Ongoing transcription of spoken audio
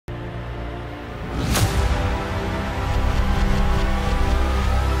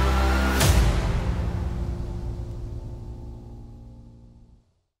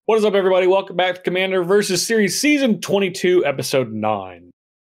What is up, everybody? Welcome back to Commander vs. Series Season 22, Episode 9.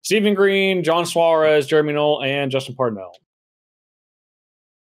 Stephen Green, John Suarez, Jeremy Knoll, and Justin Parnell.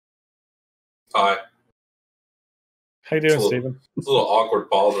 Hi. How you doing, Stephen? It's a little awkward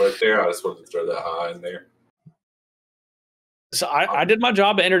pause right there. I just wanted to throw that hi in there. So I did my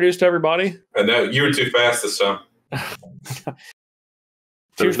job to introduce to everybody. I know you were too fast this time.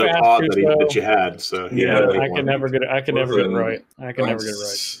 There's no pause that you had, so yeah, I can never get it. I can never get it right.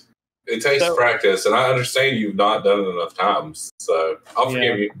 It takes practice, and I understand you've not done it enough times, so I'll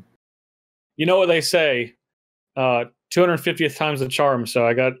forgive you. You know what they say? 250th time's the charm. So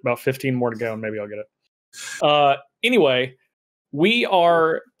I got about 15 more to go, and maybe I'll get it. Anyway, we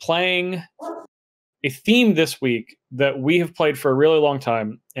are playing a theme this week that we have played for a really long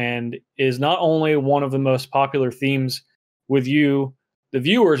time, and is not only one of the most popular themes with you, the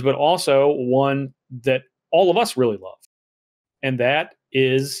viewers, but also one that all of us really love. And that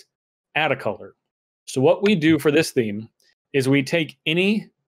is add a color. So what we do for this theme is we take any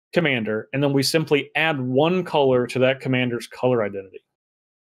commander and then we simply add one color to that commander's color identity.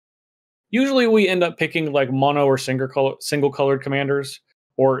 Usually we end up picking like mono or single colored commanders,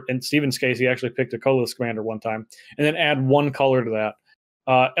 or in Steven's case, he actually picked a colorless commander one time, and then add one color to that.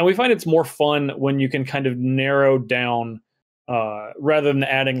 And we find it's more fun when you can kind of narrow down rather than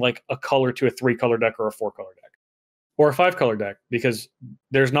adding like a color to a 3-color deck or a 4-color deck or a 5-color deck, because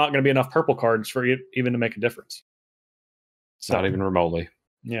there's not going to be enough purple cards for it even to make a difference. So, not even remotely.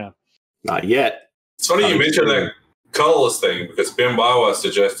 Yeah. Not yet. It's funny you mentioned that colorless thing, because Ben Bawa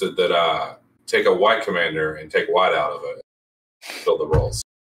suggested that I take a white commander and take white out of it, fill the roles.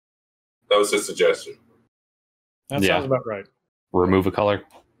 That was his suggestion. That sounds about right. Remove a color.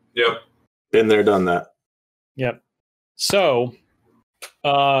 Yep. Been there, done that. Yep. So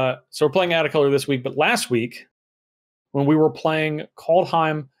we're playing Add a Color this week, but last week, when we were playing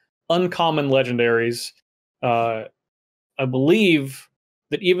Kaldheim Uncommon Legendaries, I believe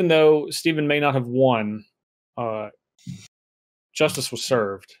that even though Stephen may not have won, justice was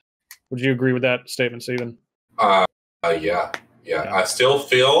served. Would you agree with that statement, Stephen? Yeah. I still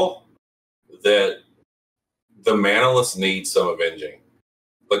feel that the Manaless needs some avenging.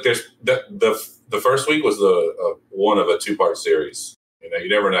 Like there's the first week was the one of a 2-part series. You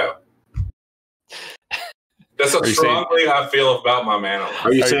never know. That's how strongly I feel about my Manaless.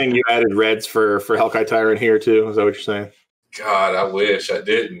 Are you saying you added reds for Hellkite Tyrant here too? Is that what you're saying? God, I wish I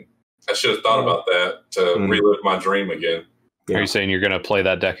didn't. I should have thought about that to relive my dream again. Yeah. Are you saying you're going to play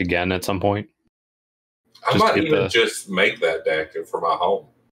that deck again at some point? I might even just make that deck for my home.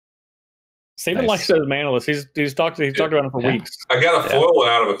 Stephen likes those Manaless. He's talked about them for weeks. I got a foil one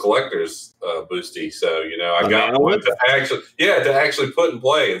out of a collector's boosty, so I got one to actually put in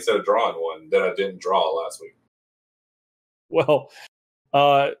play instead of drawing one that I didn't draw last week. Well,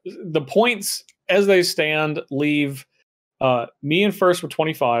 the points as they stand leave me in first with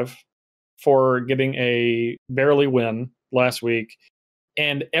 25 for getting a barely win last week,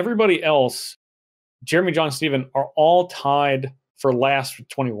 and everybody else, Jeremy, John, Stephen, are all tied for last with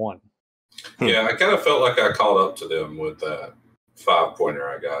 21. Yeah, I kind of felt like I caught up to them with that 5-pointer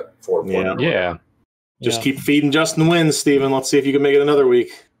I got, 4-pointer. Yeah. Just keep feeding Justin wins, Stephen. Let's see if you can make it another week.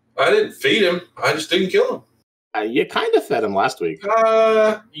 I didn't feed him. I just didn't kill him. You kind of fed him last week.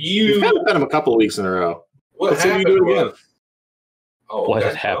 You kind of fed him a couple of weeks in a row. Let's see if you do it again. What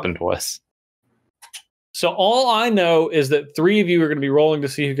had happened was. So all I know is that 3 of you are going to be rolling to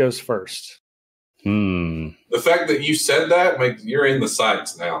see who goes first. The fact that you said that you're in the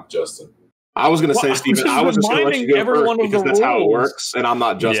sights now, Justin. I was going to say, Stephen, I was just going to let you go first because that's how it works, and I'm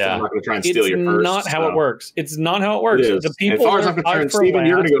not Justin. I'm not going to try and steal your first. It's not how it works. It's not how it works. The people as far as I'm concerned, Stephen,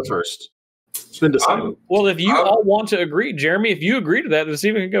 you're going to go first. It's been decided. Well, if you all want to agree, Jeremy, if you agree to that, then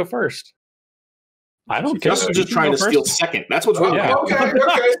Stephen can go first. I don't care. Justin's just trying to steal second. That's what's wrong. Okay.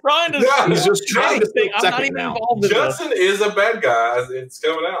 He's just trying to steal I'm not even involved in this. Justin is a bad guy. It's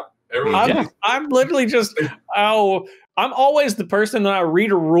coming out. I'm literally just I'm always the person that I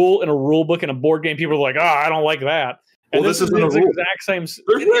read a rule in a rule book in a board game. People are like, I don't like that. And this isn't a rule. Exact same.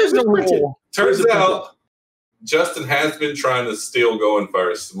 It is a rule. Turns out Justin has been trying to steal going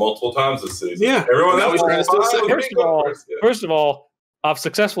first multiple times this season. Yeah, everyone else is trying to steal second. First of all, I've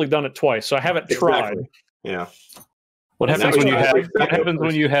successfully done it twice, so I haven't tried. Yeah. What happens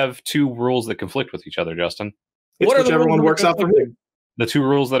when you have 2 rules that conflict with each other, Justin? Whichever one works out for you. The 2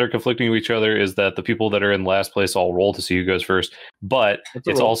 rules that are conflicting with each other is that the people that are in last place all roll to see who goes first, but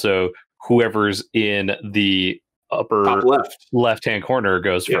it's also whoever's in the upper top left-hand corner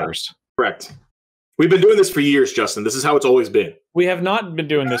goes first. Correct. We've been doing this for years, Justin. This is how it's always been. We have not been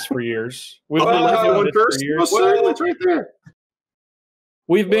doing this for years. We've been doing this for years. It's right there.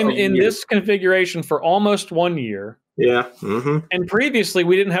 We've been in this configuration for almost 1 year. Yeah. Mm-hmm. And previously,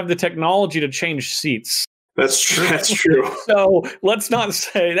 we didn't have the technology to change seats. That's true. That's true. So let's not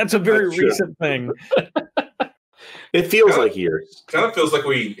say that's a very recent thing. It feels like years. Kind of feels like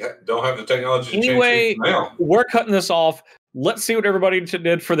we don't have the technology to anyway, change now. We're cutting this off. Let's see what everybody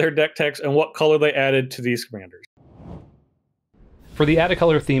did for their deck techs and what color they added to these commanders. For the add a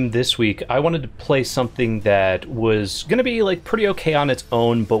color theme this week, I wanted to play something that was going to be like pretty okay on its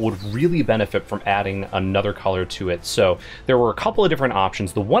own, but would really benefit from adding another color to it. So there were a couple of different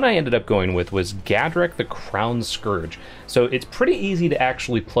options. The one I ended up going with was Gadrak the Crown Scourge. So it's pretty easy to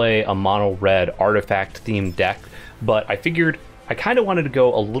actually play a mono red artifact themed deck, but I figured I kind of wanted to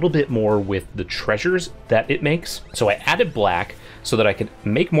go a little bit more with the treasures that it makes. So I added black so that I could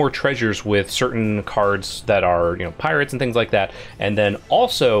make more treasures with certain cards that are, you know, pirates and things like that, and then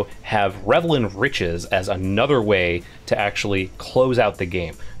also have Revel in Riches as another way to actually close out the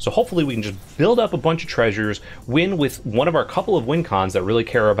game. So hopefully we can just build up a bunch of treasures, win with one of our couple of win cons that really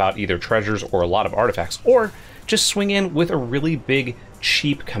care about either treasures or a lot of artifacts, or just swing in with a really big,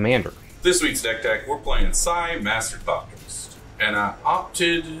 cheap commander. This week's deck tech, we're playing Psy Master Thopterist, and I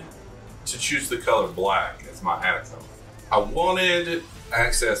opted to choose the color black as my add color. I wanted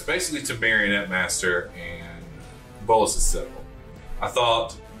access basically to Marionette Master and Bolus's Citadel. I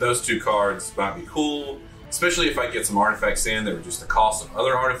thought those two cards might be cool, especially if I get some artifacts in that were just the cost of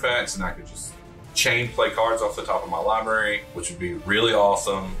other artifacts and I could just chain play cards off the top of my library, which would be really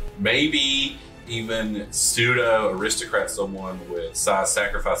awesome. Maybe even pseudo aristocrat someone with size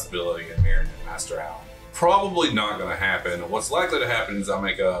sacrifice ability and Marionette Master out. Probably not going to happen. What's likely to happen is I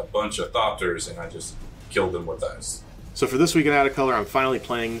make a bunch of Thopters and I just kill them with those. So for this week in Add a Color, I'm finally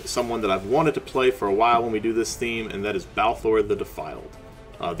playing someone that I've wanted to play for a while when we do this theme, and that is Balthor the Defiled.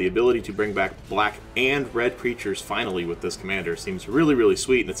 The ability to bring back black and red creatures finally with this commander seems really, really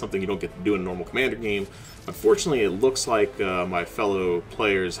sweet, and it's something you don't get to do in a normal commander game. Unfortunately, it looks like my fellow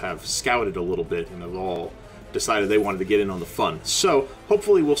players have scouted a little bit and have all decided they wanted to get in on the fun. So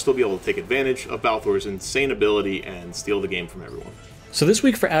hopefully we'll still be able to take advantage of Balthor's insane ability and steal the game from everyone. So this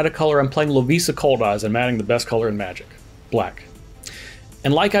week for Add a Color, I'm playing Lovisa Cold Eyes and adding the best color in Magic, black.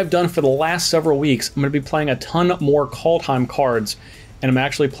 And like I've done for the last several weeks, I'm going to be playing a ton more Call Time cards, and I'm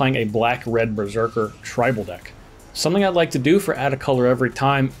actually playing a black-red Berserker tribal deck. Something I'd like to do for Add a Color every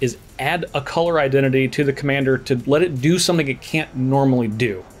time is add a color identity to the commander to let it do something it can't normally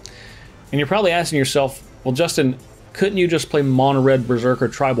do. And you're probably asking yourself, well, Justin, couldn't you just play mono-red Berserker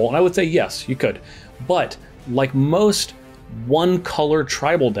tribal? And I would say yes, you could. But like most one-color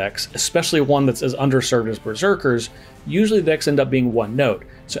tribal decks, especially one that's as underserved as Berserkers, usually the decks end up being one note.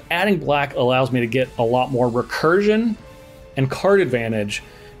 So adding black allows me to get a lot more recursion and card advantage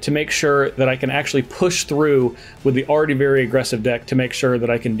to make sure that I can actually push through with the already very aggressive deck to make sure that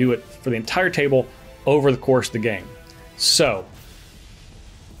I can do it for the entire table over the course of the game. So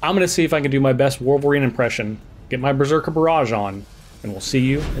I'm going to see if I can do my best Wolverine impression, get my Berserker Barrage on, and we'll see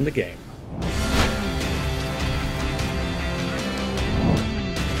you in the game.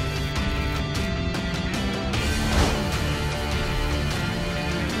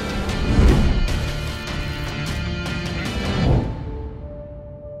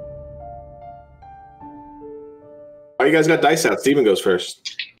 Oh, you guys got dice out. Steven goes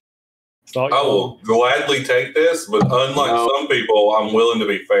first. I will gladly take this, but unlike some people, I'm willing to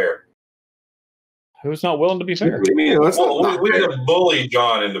be fair. Who's not willing to be fair? What do you mean? We had to bully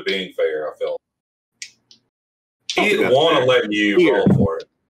John into being fair, I felt. He didn't want to let you roll for it.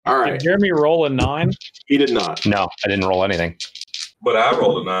 All right. Did Jeremy roll a 9? He did not. No, I didn't roll anything. But I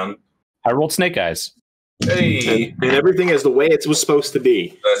rolled a 9. I rolled Snake Eyes. Hey. And everything is the way it was supposed to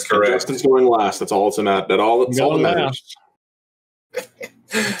be. That's correct. And Justin's going last. That's all it's about. That's all that matters.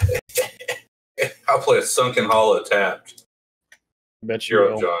 I'll play a Sunken Hollow tapped. I bet you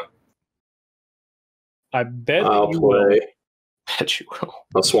will. John. I bet I'll you play. will. Bet you will.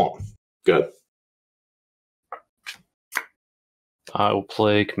 A Swamp. Good. I will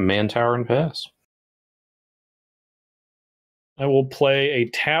play Command Tower and pass. I will play a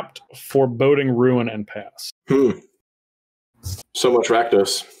tapped Foreboding Ruin and pass. So much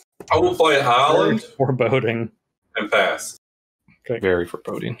Rakdos. I will play a Island Foreboding and pass. Okay. Very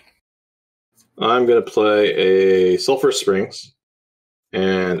foreboding. I'm going to play a Sulphur Springs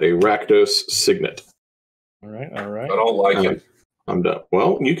and a Rakdos Signet. All right, all right. I don't like it. I'm done.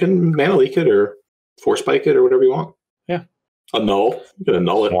 Well, you can Mana Leak it or Force Spike it or whatever you want. Yeah. Annul. You can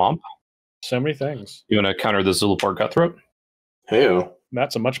annul it. Swamp. So many things. You want to counter the Zulapar Cutthroat? Heyo.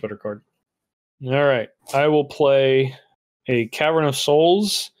 That's a much better card. All right. I will play a Cavern of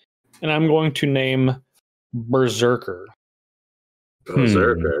Souls, and I'm going to name Berserker.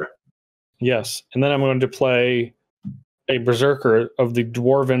 Berserker. Yes, and then I'm going to play a Berserker of the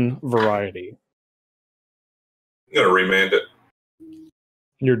Dwarven variety. I'm gonna remand it.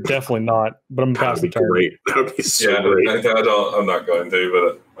 You're definitely not, but I'm That past would the be turn. great. That would be so Yeah, great. I'm not going to,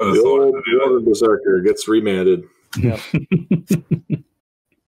 but I just The old wanted to do that. Dwarven Berserker gets remanded. Yep.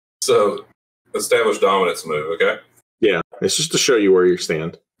 So, establish dominance move, okay? Yeah, it's just to show you where you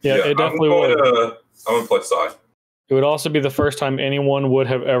stand. Yeah, it definitely I'm would. going to play side. It would also be the first time anyone would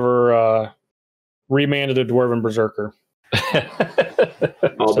have ever remanded a Dwarven Berserker.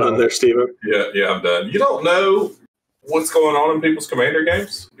 All done there, Steven? Yeah, I'm done. You don't know what's going on in people's Commander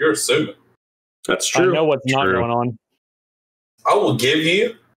games? You're assuming. That's true. I know what's not True. going on. I will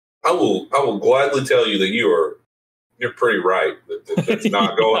I will gladly tell you that you're pretty right. That that's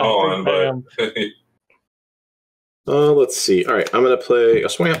not going on, but Let's see. All right, I'm going to play a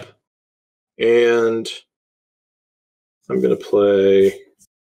Swamp. And I'm going to play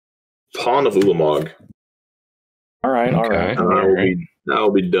Pawn of Ulamog. All right. And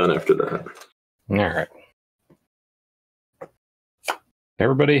I'll be done after that. All right.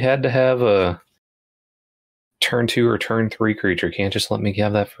 Everybody had to have a turn 2 or turn 3 creature. Can't just let me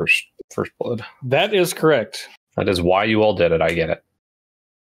have that first blood. That is correct. That is why you all did it. I get it.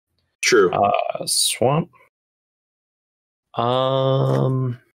 True. Swamp.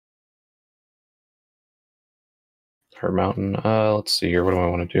 Her mountain. Let's see here. What do I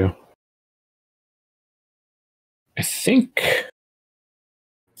want to do? I think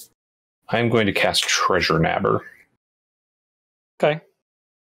I'm going to cast Treasure Nabber. Okay.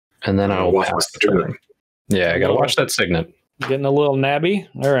 And then I'll Watch pass the the turn. signet. Yeah, I gotta watch that signet. Getting a little nabby.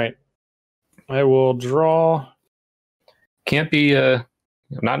 All right. I will draw. Can't be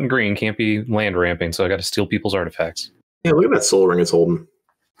not in green, can't be land ramping, so I gotta steal people's artifacts. Yeah, look at that Soul Ring it's holding.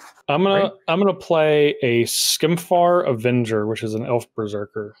 I'm gonna play a Skimfar Avenger, which is an Elf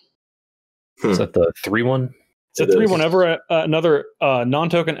Berserker. Is that the 3/1? It's a 3. Whenever another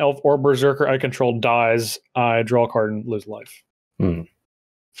non-token Elf or Berserker I control dies, I draw a card and lose life. Hmm.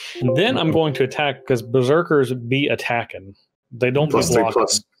 And then I'm going to attack because Berserkers be attacking. They don't Plus be 3 blocking.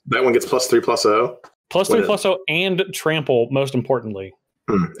 plus. That one gets +3/+0. Plus 3/+0 and trample, most importantly.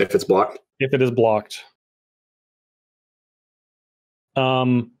 If it's blocked. If it is blocked.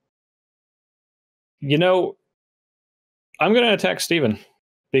 I'm going to attack Steven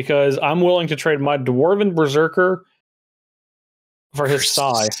because I'm willing to trade my Dwarven Berserker for his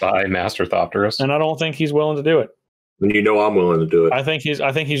Psy. Psy Master Thopterus. And I don't think he's willing to do it. And you know I'm willing to do it. I think he's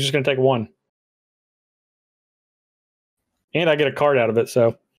just going to take 1. And I get a card out of it,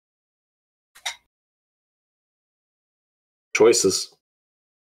 so. Choices.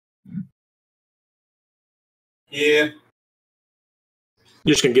 yeah.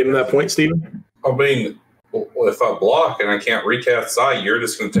 You just gonna give him that point, Steven? I mean, if I block and I can't recast side, you're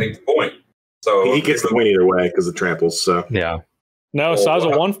just going to take the point. So He gets the point either way because of tramples. So Yeah. No, size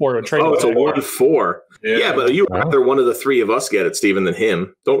of 1/4 would trade. oh, it's a 1/4. Yeah, but you Wow. rather one of the 3 of us get it, Steven, than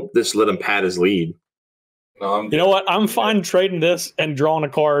him. Don't just let him pad his lead. No, You know what? I'm fine trading this and drawing a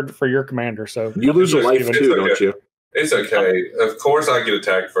card for your commander. So You lose a It's life okay. too, don't you? it's okay. Of course, I get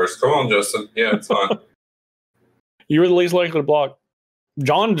attacked first. Come on, Justin. Yeah, it's fine. you were the least likely to block.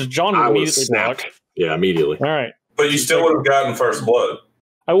 John I would was immediately block. snapped. Yeah, immediately. All right. But you still would have gotten first blood.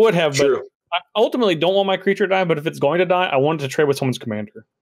 I would have, but True. I ultimately don't want my creature to die, but if it's going to die, I want it to trade with someone's commander.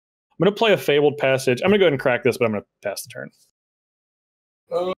 I'm going to play a Fabled Passage. I'm going to go ahead and crack this, but I'm going to pass the turn.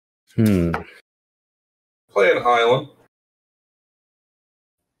 Play an island.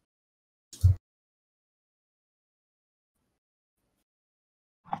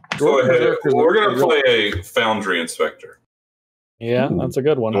 Go ahead. We're going to play a Foundry Inspector. Yeah, that's a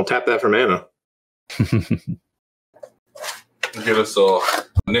good one. Don't tap that for mana. Get us a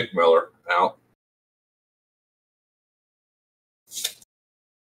Nick Miller out.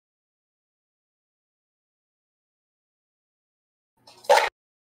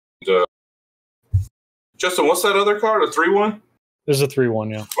 Justin, what's that other card? A 3/1? This is a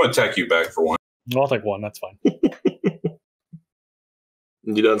 3/1, yeah. I'm going to attack you back for 1. I'll take 1. That's fine.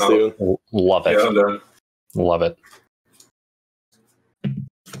 You done, No. Steven? Love it. Yeah, I'm done. Love it.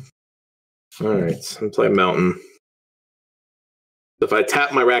 All right, I'm playing Mountain. If I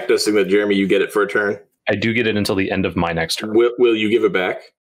tap my Rakdos Signet, Jeremy, you get it for a turn. I do get it until the end of my next turn. Will you give it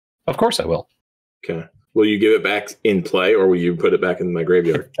back? Of course I will. Okay. Will you give it back in play, or will you put it back in my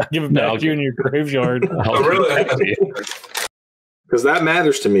graveyard? I'll give it No, back I'll to you in your graveyard. I'll Oh, really? give it back to you. Because that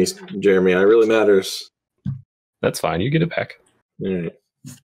matters to me, Jeremy. It really matters. That's fine. You get it back. All right.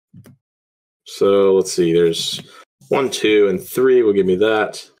 So let's see. There's 1, 2, and 3 will give me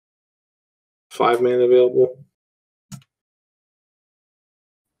that. 5 mana available.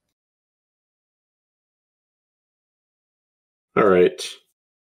 All right.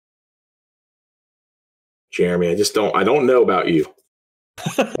 Jeremy, I don't know about you.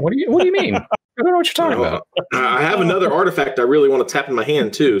 What do you mean? I don't know what you're talking about. I have another artifact I really want to tap in my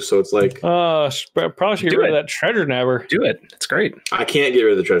hand too, so it's like probably should get rid of that treasure nabber. Do it. It's great. I can't get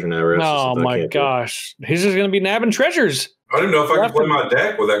rid of the treasure nabber. Oh my gosh. He's just gonna be nabbing treasures. I don't know if I can play my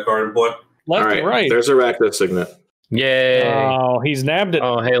deck with that card in play. Left and right. There's a Rakdos Signet. Yay. Oh, he's nabbed it.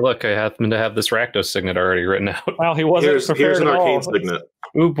 Oh, hey, look, I happen to have this Rakdos Signet already written out. Well, he wasn't prepared here's an at Arcane all. Signet.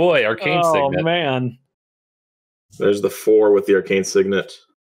 Oh boy, Arcane Signet. Oh man. There's the 4 with the Arcane Signet.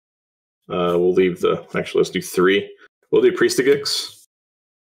 We'll leave actually, let's do 3. We'll do Priest of Gix.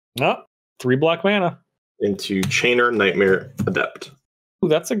 No, 3 black mana. Into Chainer Nightmare Adept. Ooh,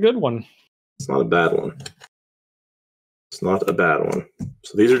 that's a good one. It's not a bad one. It's not a bad one.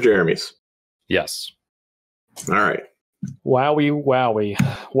 So these are Jeremy's. Yes. All right. Wowie. Wowie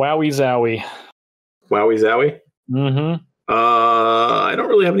zowie. Wowie zowie? Mm-hmm. I don't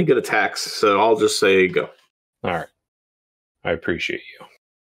really have any good attacks, so I'll just say go. All right. I appreciate you.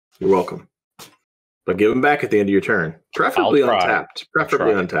 You're welcome. But give them back at the end of your turn. Preferably untapped.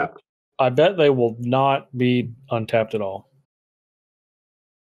 Preferably untapped. I bet they will not be untapped at all.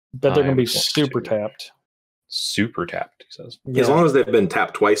 Bet they're going to be super tapped. Super tapped, he says. As long as they've been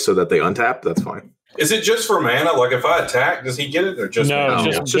tapped twice so that they untap, that's fine. Is it just for mana? Like if I attack, does he get it or just no?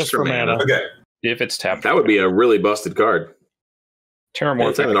 mana? Just for mana. Okay. If it's tapped, that would be a really busted card. Terramorphic.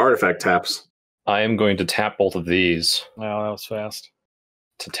 It's an artifact taps. I am going to tap both of these. Wow, that was fast.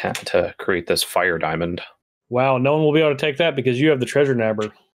 To create this fire diamond. Wow, no one will be able to take that because you have the treasure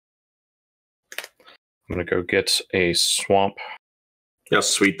nabber. I'm going to go get a swamp. You know how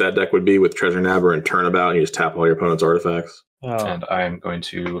sweet that deck would be with treasure nabber and turnabout, and you just tap all your opponent's artifacts. Oh. And I am going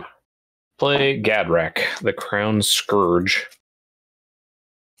to play Gadrak, the Crown Scourge.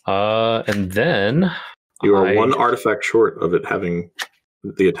 And then you are 1 artifact short of it having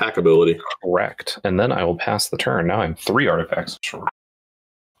the attack ability. Correct. And then I will pass the turn. Now I'm 3 artifacts short.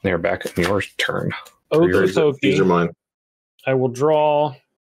 They're back in your turn. These are mine. I will draw.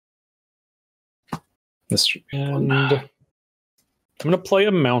 This and I'm going to play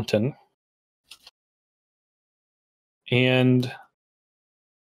a mountain. And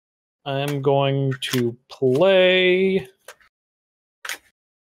I'm going to play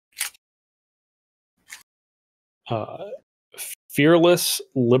Fearless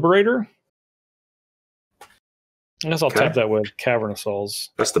Liberator. I guess I'll tap that with Cavernous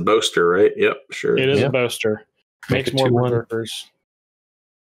Souls. That's the boaster, right? Yep, sure. It is a boaster. Makes more berserkers.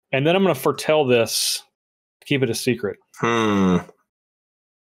 And then I'm going to foretell this to keep it a secret. How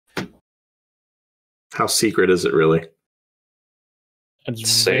secret is it really? It's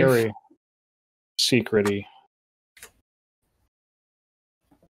safe. Very secret-y.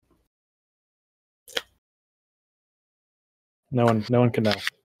 No one can know.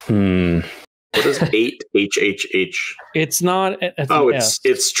 What is 8HHH? It's not.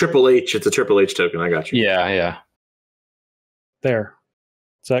 It's Triple H. It's a Triple H token. I got you. Yeah. There.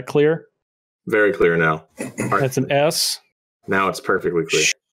 Is that clear? Very clear now. That's an S. Now it's perfectly clear.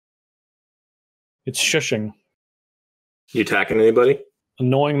 It's shushing. You attacking anybody?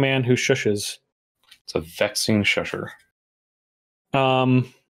 Annoying man who shushes. It's a vexing shusher. Well,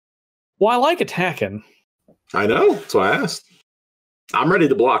 I like attacking. I know. That's why I asked. I'm ready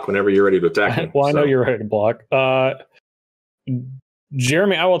to block whenever you're ready to attack me. Well, I know you're ready to block.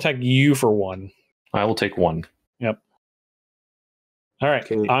 Jeremy, I will attack you for 1. I will take 1. Yep. All right.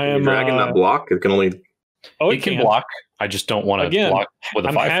 Can you dragon not block? It can only... Oh, it can block. I just don't want to block with a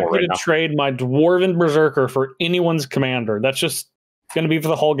 5/4 right now. I'm happy to trade my Dwarven Berserker for anyone's commander. That's just going to be for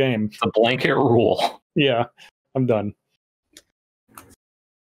the whole game. It's a blanket rule. Yeah, I'm done.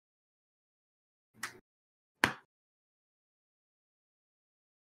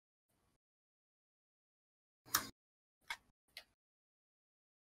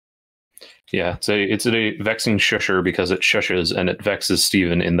 Yeah, it's a vexing shusher because it shushes and it vexes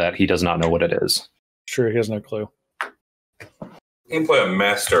Steven in that he does not know what it is. Sure, he has no clue. You can play a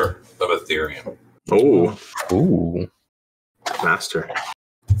Master of Ethereum. Ooh. Master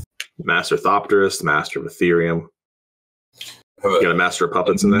Thopterist, Master of Ethereum. You got a Master of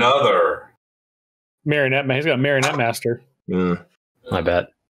Puppets in there? Another. Marionette. He's got a Marionette Master. I bet.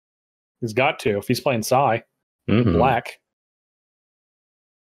 He's got to if he's playing Psy. Mm-hmm. Black.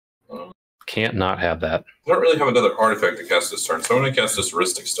 Can't not have that. I don't really have another artifact to cast this turn, so I'm going to cast this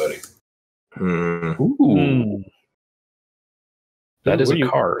Heuristic Study. Ooh. That is a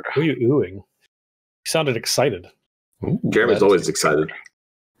card. Who are you oohing? You sounded excited. Jeremy's always excited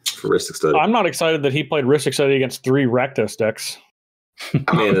for Heuristic Study. I'm not excited that he played Heuristic Study against 3 Rakdos decks.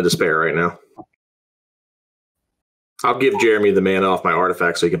 I'm in a despair right now. I'll give Jeremy the mana off my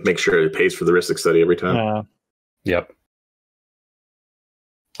artifact so he can make sure it pays for the Ristic Study every time. Yep.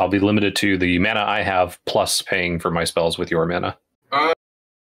 I'll be limited to the mana I have plus paying for my spells with your mana.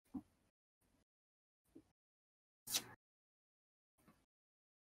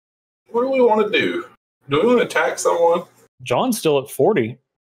 What do we want to do? Do we want to attack someone? John's still at 40.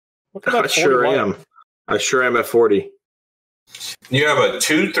 Look at that. I sure am. I sure am at 40. You have a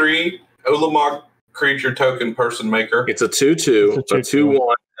 2/3 Ulamog creature token person maker. It's a 2/2, a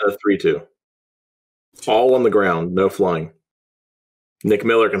 2/1, and a 3/2. All on the ground, no flying. Nick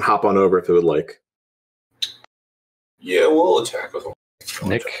Miller can hop on over if it would like. Yeah, we'll attack with him.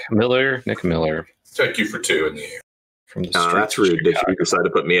 Nick Miller. Take you for 2 in the air. From the That's rude. They should decide to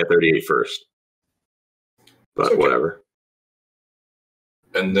put me at 38 first. But okay. Whatever.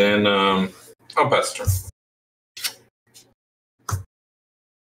 And then I'll pass the turn.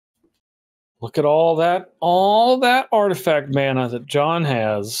 Look at all that artifact mana that John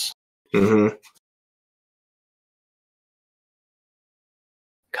has. Mm-hmm.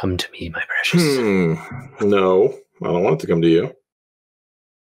 Come to me, my precious. No, I don't want it to come to you.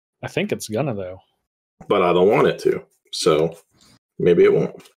 I think it's gonna, though. But I don't want it to. So maybe it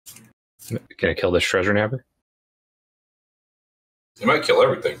won't. Can I kill this treasure nabber? It might kill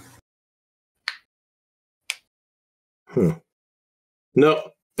everything.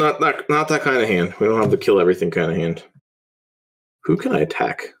 No, not that kind of hand. We don't have the kill everything kind of hand. Who can I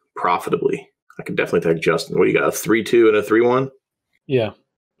attack profitably? I could definitely attack Justin. What do you got? A 3/2 and a 3/1? Yeah.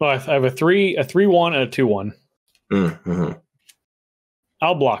 Well, I have a 3/1 and a 2/1. Mm-hmm.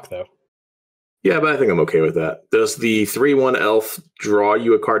 I'll block though. Yeah, but I think I'm okay with that. Does the 3/1 elf draw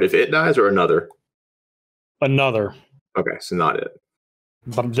you a card if it dies or another? Another. Okay, so not it.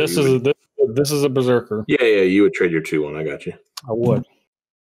 But this is a berserker. Yeah, you would trade your 2/1. I got you. I would.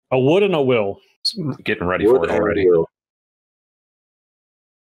 I would and I will. Getting ready for it already.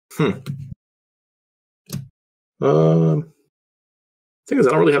 Thing is,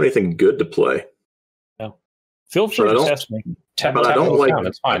 I don't really have anything good to play. No. Feel free to test me. But I don't like.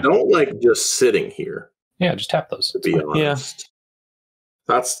 I don't like just sitting here. Yeah, just tap those. To be honest,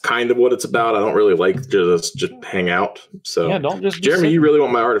 that's kind of what it's about. I don't really like just hang out. So yeah, don't just. Jeremy, you really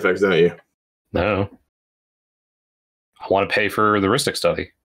want my artifacts, don't you? No. I want to pay for the Ristic Study.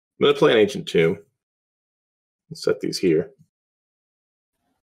 I'm going to play an Ancient Tomb. Let's set these here.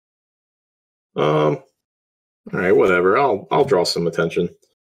 All right, whatever. I'll draw some attention.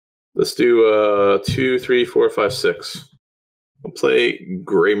 Let's do 2, 3, 4, 5, 6. I'll play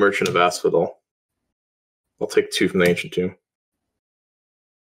Gray Merchant of Asphodel. I'll take 2 from the Ancient Tomb.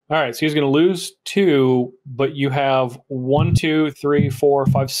 All right, so he's going to lose 2, but you have 1, 2, 3, 4,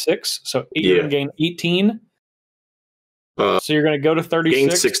 5, 6. So you're going to gain 18. So you're going to go to 36. Gain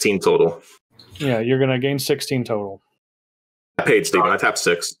 16 total. Yeah, you're going to gain 16 total. I paid, Steven. I tapped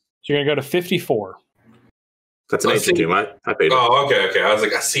 6. So you're going to go to 54. That's an Ancient Tomb. I paid it. Oh, okay. I was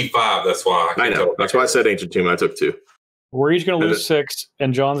like, I see 5. That's why. I know. That's why I said Ancient Tomb. I took 2. We're each going to lose 6,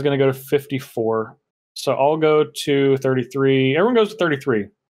 and John's going to go to 54. So I'll go to 33. Everyone goes to 33.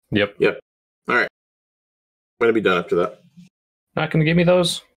 Yep. All right. I'm going to be done after that. Not going to give me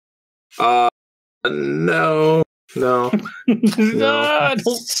those? No. No. I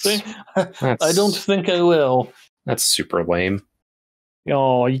don't think I will. That's super lame.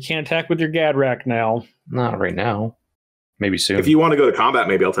 Oh, you can't attack with your Gadrak now. Not right now. Maybe soon. If you want to go to combat,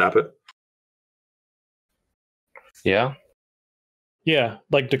 maybe I'll tap it. Yeah? Yeah,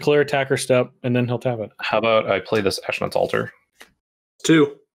 like declare attacker step, and then he'll tap it. How about I play this Ashnod's Altar?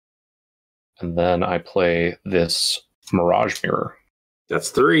 2. And then I play this Mirage Mirror. That's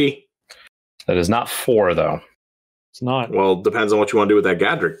 3. That is not 4, though. It's not. Well, depends on what you want to do with that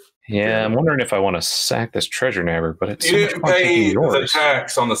Gadrak. Yeah, I'm wondering if I want to sack this treasure nabber, but it's you didn't pay the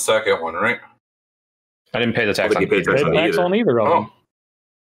tax on the second one, right? I didn't pay the tax on either. Tax on either of them.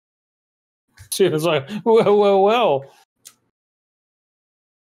 She was like, well.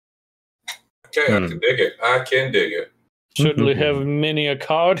 Okay, I can dig it. Certainly have many a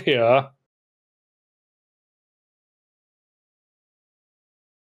card here.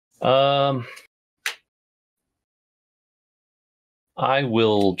 I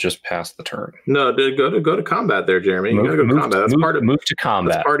will just pass the turn. No, go to combat there, Jeremy. You gotta go to combat. That's move to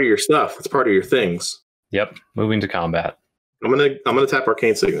combat. That's part of your stuff. That's part of your things. Yep, moving to combat. I'm gonna tap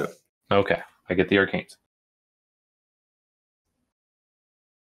Arcane Signet. Okay, I get the Arcanes.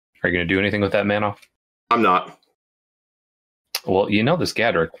 Are you gonna do anything with that mana? I'm not. Well, this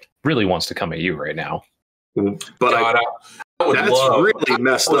Gadrak really wants to come at you right now. But that's really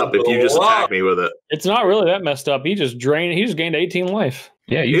messed up if you just attack me with it. It's not really that messed up. He just gained 18 life.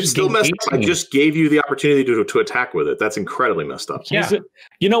 Yeah, you It's still gained messed up. I 18. just gave you the opportunity to attack with it. That's incredibly messed up. Yeah.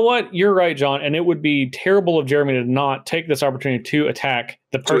 You know what? You're right, John. And it would be terrible of Jeremy to not take this opportunity to attack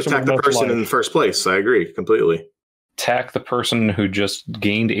the person with most life. In the first place. I agree completely. Attack the person who just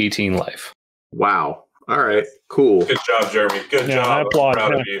gained 18 life. Wow. All right. Cool. Good job, Jeremy. Good job. I applaud. I'm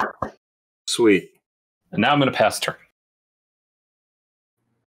proud of you. Sweet. And now I'm going to pass turn.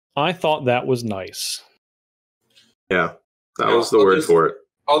 I thought that was nice. Yeah. That was the word for it.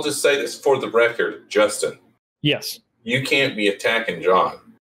 I'll just say this for the record, Justin. Yes. You can't be attacking John.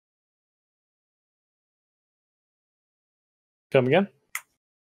 Come again?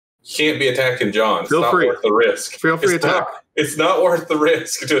 You can't be attacking John. It's Feel not free. worth the risk. Feel free to attack. It's not worth the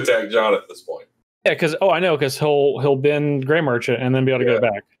risk to attack John at this point. Yeah, because I know, because he'll bend Grey Merchant and then be able to go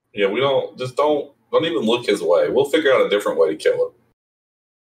back. Yeah, we don't even look his way. We'll figure out a different way to kill him.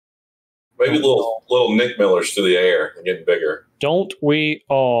 Maybe little Nick Millers through the air and getting bigger. Don't we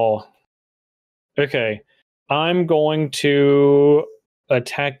all? Okay, I'm going to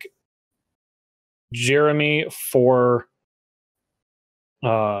attack Jeremy for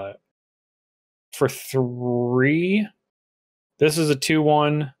 3. This is a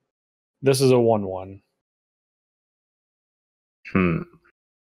 2-1. This is a 1-1.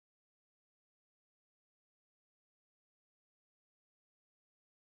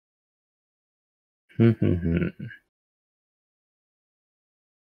 Do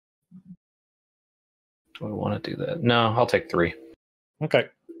I want to do that? No, I'll take 3. Okay. I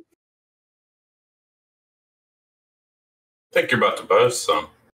think you're about to boast some.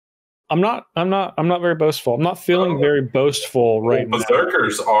 I'm not very boastful. I'm not feeling very boastful right now.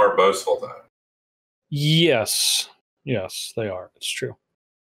 Berserkers are boastful, though. Yes, they are. It's true.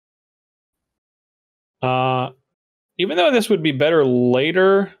 Even though this would be better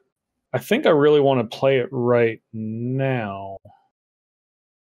later, I think I really want to play it right now.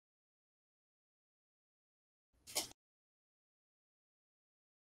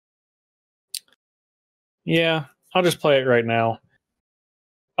 Yeah, I'll just play it right now.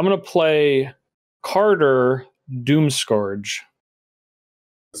 I'm going to play Carter Doomscourge.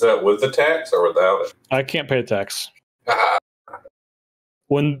 Is that with the tax or without it? I can't pay the tax.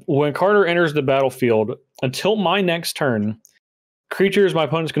 When Carter enters the battlefield, until my next turn, creatures my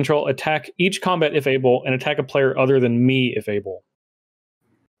opponents control attack each combat if able, and attack a player other than me if able.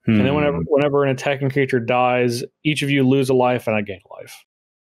 And then whenever an attacking creature dies, each of you lose a life and I gain a life.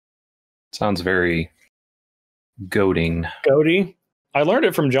 Sounds very goading. Goaty. I learned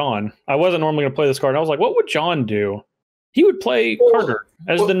it from John. I wasn't normally going to play this card. I was like, what would John do? He would play Carter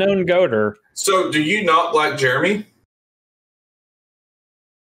as the known goater. So do you not like Jeremy?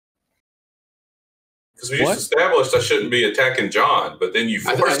 Because we just established I shouldn't be attacking John, but then you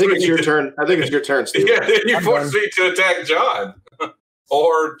forced I think it's your turn. I think it's your turn, Steve. Yeah, then you forced me to attack John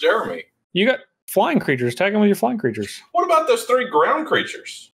or Jeremy. You got flying creatures. Attack him with your flying creatures. What about those 3 ground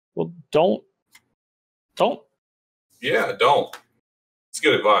creatures? Well, don't. Yeah, don't. It's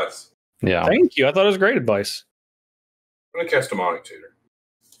good advice. Yeah. Thank you. I thought it was great advice. I'm going to cast Demonic Tutor.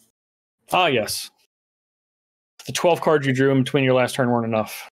 Ah, yes. The 12 cards you drew in between your last turn weren't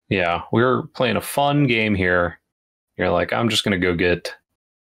enough. Yeah, we were playing a fun game here. You're like, I'm just going to go get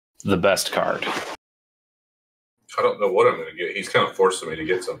the best card. I don't know what I'm going to get. He's kind of forcing me to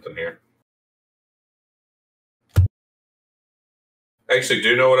get something here. Actually, do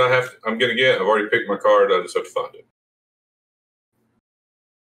you know what I'm going to get? I've already picked my card. I just have to find it.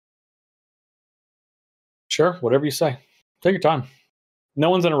 Sure, whatever you say. Take your time. No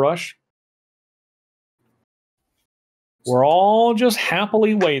one's in a rush. We're all just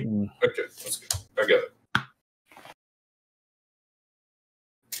happily waiting. Okay, that's good. I got it.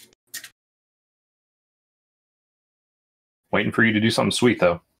 Waiting for you to do something sweet,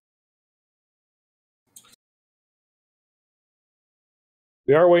 though.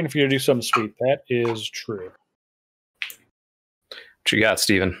 We are waiting for you to do something sweet. That is true. What you got,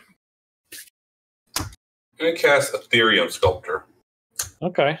 Steven? I'm going to cast Ethereum Sculptor.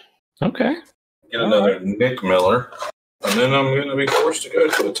 Okay. Okay. Get another Nick Miller. And then I'm going to be forced to go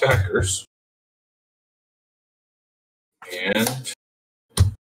to attackers. And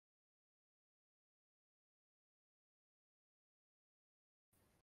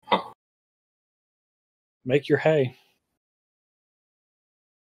Make your hay.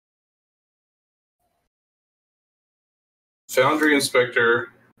 Foundry Inspector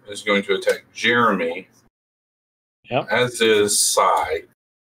is going to attack Jeremy. Yep. As is Sai.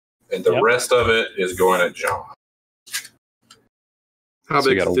 And the rest of it is going at John. How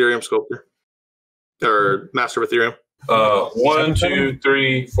big is Ethereum Sculptor? Or Master of Ethereum? 1, 2,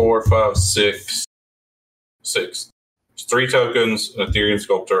 3, 4, 5, 6. 6. It's 3 tokens, an Ethereum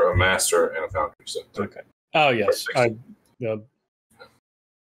Sculptor, a Master, and a Foundry Center. Okay. Oh yes. So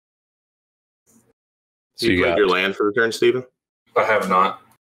you you played got your land for the turn, Stephen? I have not.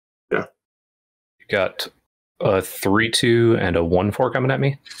 Yeah. You got a 3/2 and a 1/4 coming at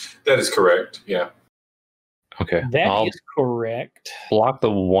me. That is correct. Yeah. Okay. That is correct. Block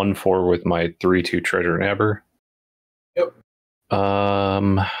the 1/4 with my 3/2 Treasure Nabber. Yep.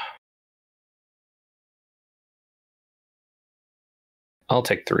 I'll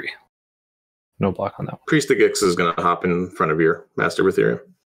take 3. No block on that one. Priest of Gix is going to hop in front of your Master of Ethereum.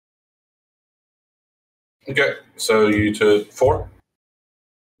 Okay. So you took 4?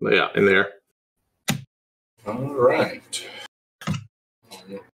 Yeah, in there. All right.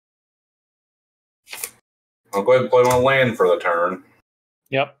 I'll go ahead and play my land for the turn.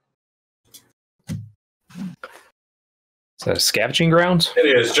 Yep. Is that a Scavenging Grounds? It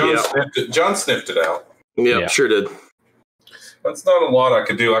is. Yeah. John sniffed it out. Yeah, sure did. That's not a lot I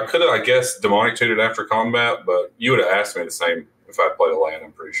could do. I could have, I guess, Demonic Tutored after combat, but you would have asked me the same if I played a land,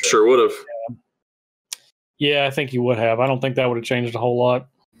 I'm pretty sure. Sure would have. Yeah, I think you would have. I don't think that would have changed a whole lot.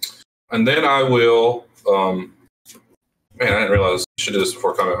 And then I will... man, I didn't realize I should do this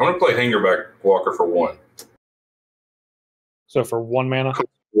before combat. I'm going to play Hangerback Walker for 1. So for 1 mana?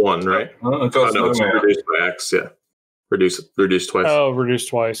 1, right? It costs no, no it's mana. reduced by X, yeah. Reduce twice. Oh, reduced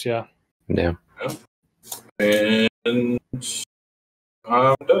twice, yeah. Yeah. And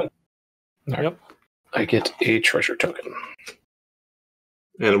I'm done. Yep. I get a treasure token.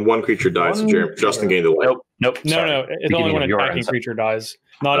 And 1 creature dies, so Justin gained the light. Nope. No, sorry. no. It's Beginning only when of an your attacking end step. creature dies.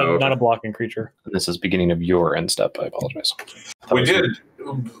 Not a blocking creature. This is beginning of your end step. I apologize. We did...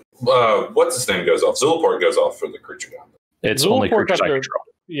 what's his name goes off? Zilliport goes off for the creature down there. It's only Zilliport creatures I got control.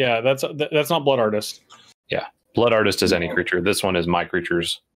 Yeah, that's not Blood Artist. Yeah. Blood Artist is any creature. This one is my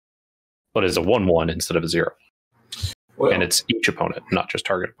creatures, but it's a 1/1 instead of a 0. Well, And it's each opponent, not just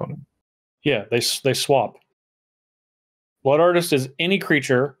target opponent. Yeah, they swap. Blood Artist is any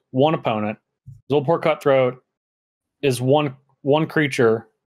creature, 1 opponent. Zilliport Cutthroat is one creature,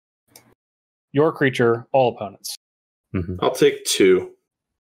 your creature, all opponents. Mm-hmm. I'll take 2.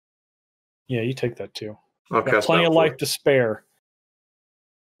 Yeah, you take that too. I'll Got cast plenty of Balthor. life to spare.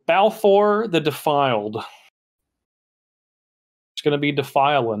 Balthor the Defiled. It's going to be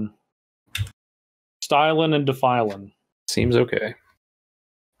defiling. Styling and defiling. Seems okay.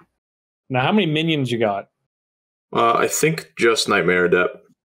 Now, how many minions you got? I think just Nightmare Adept.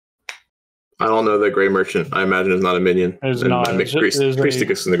 I don't know that Grey Merchant, I imagine, is not a minion. It's And not. I make It's Priest of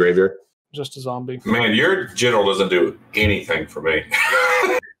Gix in the graveyard. just a zombie. man, your general doesn't do anything for me.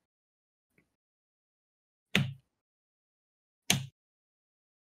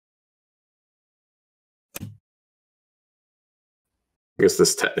 I guess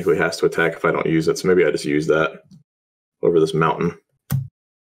this technically has to attack if I don't use it, so maybe I just use that over this mountain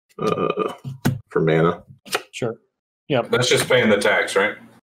for mana. Sure. Yep. That's just paying the tax, right?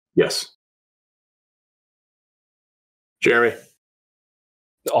 Yes. Jeremy?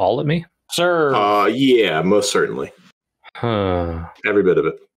 All of me? Sir. Yeah, most certainly. Huh. Every bit of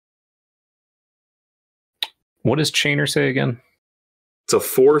it. What does Chainer say again? It's a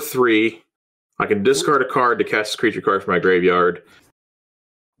 4/3. I can discard a card to cast a creature card from my graveyard.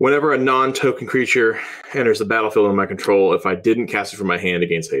 Whenever a non-token creature enters the battlefield under my control, if I didn't cast it from my hand, it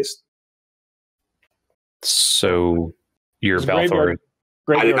gains haste. So your It's Balthor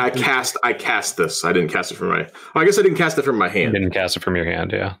I cast this. I didn't cast it from my... I guess I didn't cast it from my hand. didn't cast it from your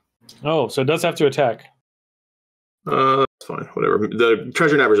hand, yeah. Oh, so it does have to attack. That's fine. Whatever. The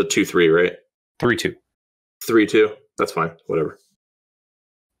Treasure Nabber's a 2/3, right? 3/2. 3/2. That's fine. Whatever.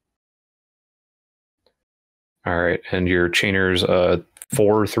 All right, and your Chainer's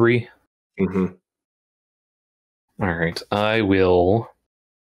 4/3. Mm-hmm. All right, I will.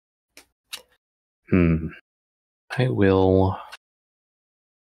 I will.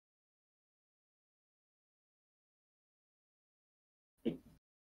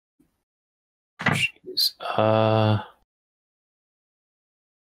 Jeez.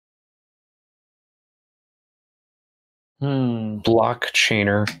 Block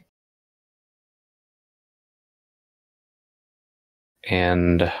Chainer.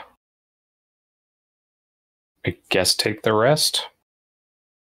 And I guess take the rest.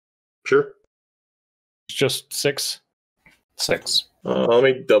 Sure. It's just 6. 6. Let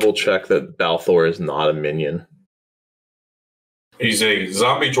me double check that Balthor is not a minion. He's a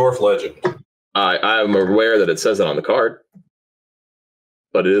zombie dwarf legend. I'm aware that it says that on the card,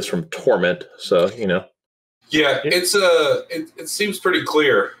 but it is from Torment, so you know. Yeah, it seems pretty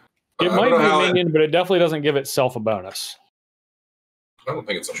clear. It might be a minion, but it definitely doesn't give itself a bonus. I don't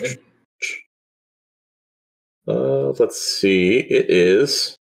think it's a minion. Let's see. It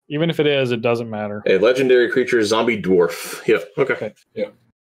is Even if it is, it doesn't matter. a legendary creature, zombie dwarf. Yep. Okay. Yeah.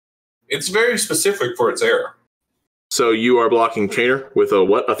 It's very specific for its era. So you are blocking Chainer with a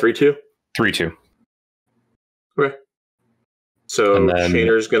what? A 3/2? 3/2. Okay. So And then-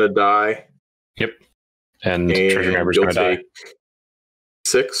 Chainer's going to die. Yep. And Treasure Grabber's you'll going to die. take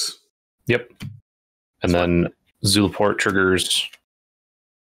 6. Yep. And then Zulaport triggers.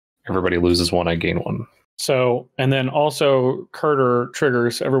 Everybody loses 1, I gain 1. So, and then also Curter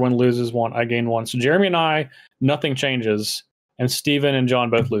triggers. Everyone loses 1. I gain 1. So Jeremy and I, nothing changes, and Steven and John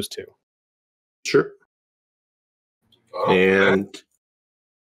both lose 2. Sure. Oh, And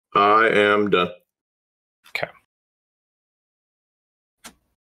I am done. Okay.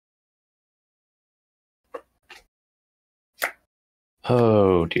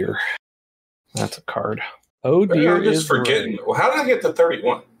 Oh dear. That's a card. Oh dear, I'm just is forgetting. right. Well, how did I get to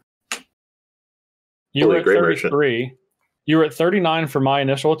 31? You were Holy at Grey 33. You were at 39 for my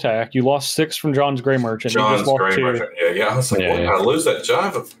initial attack. You lost 6 from John's Gray Merchant. You John's just lost Gray 2. Merchant. Yeah. I was like, Yeah, what? yeah. I lose that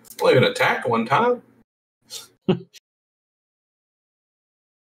job? I've only been attacked one time.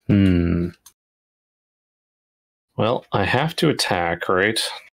 Well, I have to attack, right?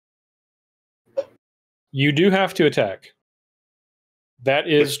 You do have to attack. That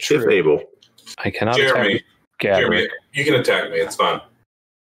is If true. able. I cannot Jeremy, attack Gadrak. Jeremy, you can attack me. It's fine.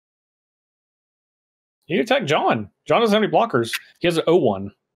 You attack John. John doesn't have any blockers. He has an 0-1.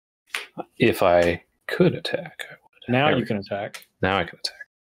 If I could attack, I would. Now There you we can attack. Now I can attack.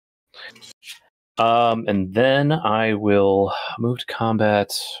 And then I will move to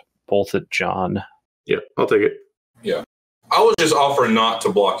combat both at John. Yeah, I'll take it. I was just offering not to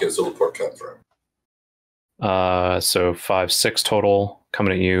block it so the port cut through. So 5-6 total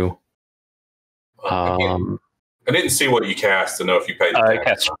coming at you. I didn't see what you cast to know if you paid the I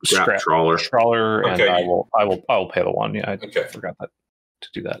tax. cast Grab Trawler. Trawler, and Okay. I will pay the 1. Yeah, I Okay. forgot to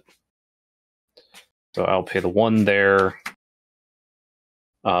do that. So I'll pay the 1 there.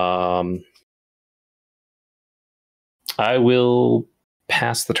 I will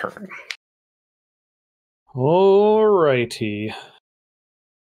pass the turn. Alrighty.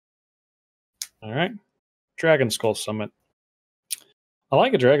 All right. Dragon Skull Summit. I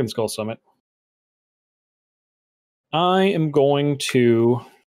like a Dragon Skull Summit. I am going to.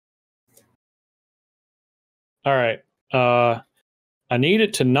 All right. I need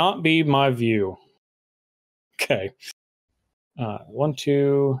it to not be my view. Okay. 1,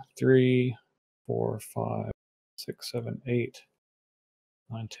 2, 3, 4, 5, 6, 7, 8,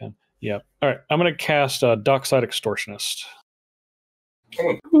 9, 10. Yep. All right. I'm going to cast Dockside Extortionist.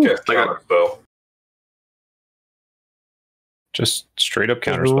 I'm gonna cast I got- counter spell. Just straight up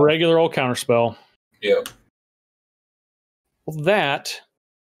Just counterspell. a regular old counterspell. Yeah. Well, that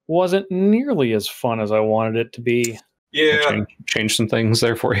wasn't nearly as fun as I wanted it to be. Yeah. Change some things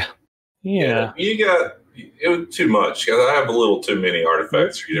there for you. Yeah. You got it was too much because I have a little too many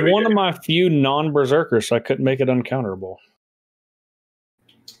artifacts for you to be One of getting. my few non-berserkers, so I couldn't make it uncounterable.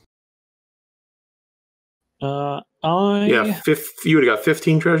 Yeah, you would have got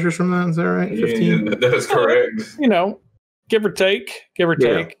 15 treasures from that. Is that right? 15? Yeah, that is correct. You know, give or take. Yeah.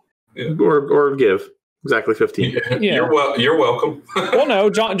 Take. Or give. Exactly 15. Yeah. You're welcome. Well, no,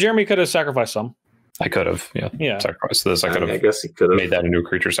 Jeremy could have sacrificed some. I could have, Yeah. sacrificed this. I could I have guess he could have. made that a new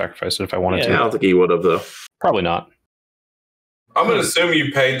creature sacrifice if I wanted Yeah. I to. don't think he would have, though. Probably not. I'm going to assume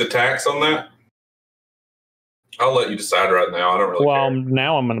you paid the tax on that. I'll let you decide right now. I don't really Well, care.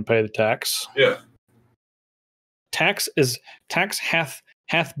 now I'm going to pay the tax. Yeah. Tax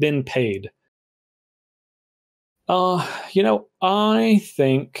hath been paid. I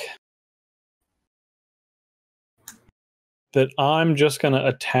think that I'm just going to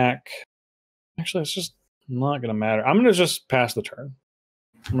attack. Actually, it's just not going to matter. I'm going to just pass the turn.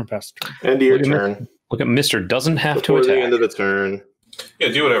 I'm going to pass the turn. End of your Look at turn. Look at Mr. Doesn't have Before to the attack. end of the turn. Yeah,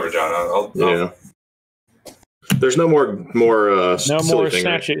 do whatever, John. I'll Yeah. There's no more No more silly thing,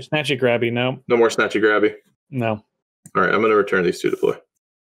 right? snatchy grabby. No. No more snatchy grabby. No. All right, I'm going to return these two to play.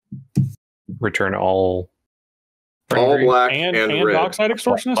 Return all. All green? black And and red. Dockside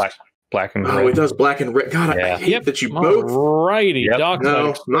Extortionist? Black and Oh, red. it does black and red. God, Yeah. I hate that you both. Alrighty. Yep. Dockside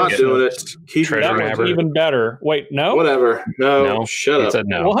No, not Extortionist. doing it. Keep Treasure That going. was grabber. even better. Wait, no? Whatever. No, No, shut He up. said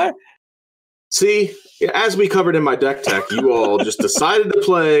no. What? See, as we covered in my deck tech, you all just decided to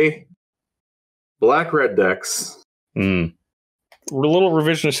play black-red decks. Mm. A little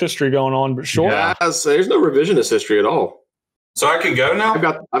revisionist history going on, but sure. Yeah. There's no revisionist history at all. So I can go now?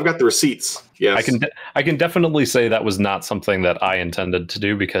 I've got the receipts. Yes, I can definitely say that was not something that I intended to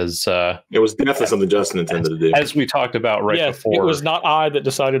do because It was definitely something Justin intended to do. as we talked about Yes, before, it was not I that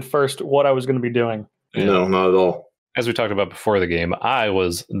decided first what I was going to be doing. No, not at all. As we talked about before the game, I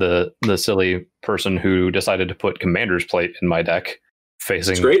was the silly person who decided to put Commander's Plate in my deck,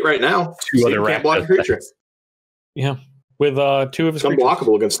 facing It's great right now. two other Steven can't block a creature. Yeah, with two of his It's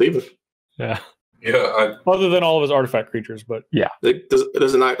unblockable against Steven. Yeah. Yeah. Other than all of his artifact creatures, but It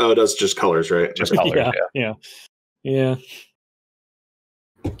does it not? Oh, it does just colors, right? just colors. Yeah.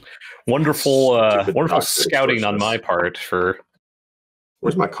 Wonderful, Stupid wonderful toxic scouting on extortionist. my part for.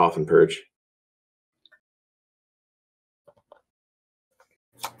 Where's my Coffin Purge?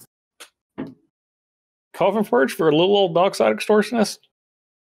 Coffin Purge for a little old dockside extortionist.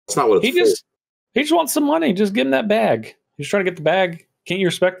 That's not what it's He just wants some money. Just give him that bag. He's trying to get the bag. Can't you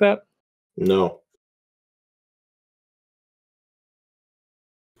respect that? for. No.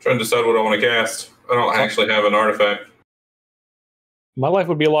 Trying to decide what I want to cast. I don't actually have an artifact. My life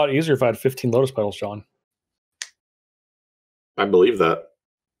would be a lot easier if I had 15 Lotus Petals, John. I believe that.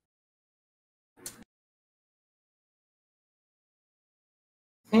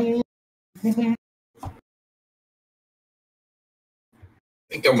 I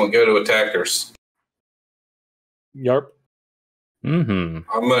think I'm going to go to attackers. Yarp. Mm-hmm.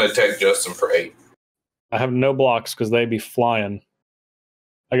 I'm going to attack Justin for 8. I have no blocks because they'd be flying.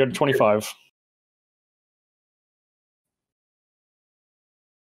 I go to 25.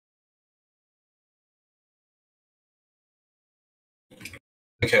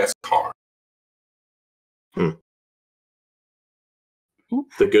 I cast Karn.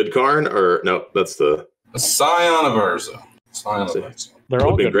 The good Karn, or no? That's the. A Scion of Urza. Scion of Urza. They're It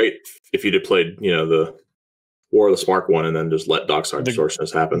all would be good. great if you'd have played, the War of the Smart one, and then just let Dockside The-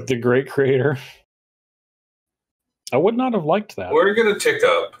 Extortionist happen. The great creator. I would not have liked that. We're going to tick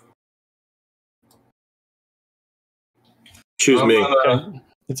up. Choose I'm me. gonna-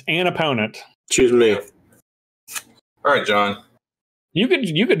 It's an opponent. Choose me. All right, John. You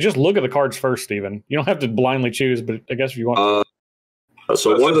could just look at the cards first, Steven. You don't have to blindly choose, but I guess if you want.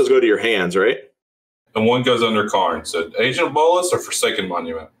 So one of those go to your hands, right? And one goes under Karn. So Agent of Bolus or Forsaken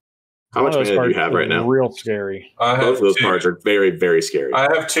Monument? How much One of mana those do you cards have right is now? Real scary. I have Both of those 2. cards are very, very scary. I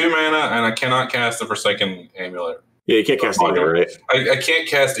have 2 mana, and I cannot cast the Forsaken Amulet. Yeah, you can't cast either, right? I can't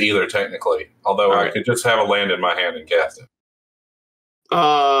cast either, technically. Although I Right. could just have a land in my hand and cast it.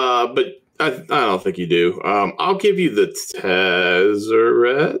 But I don't think you do. I'll give you the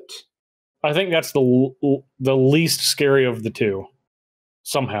Tezzeret. I think that's the least scary of the two.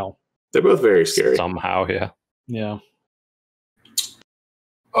 Somehow. They're both very scary. Somehow, yeah. Yeah.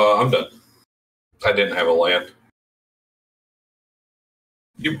 I'm done. I didn't have a land.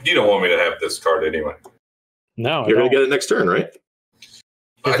 You don't want me to have this card anyway. No, You're going to get it next turn, right?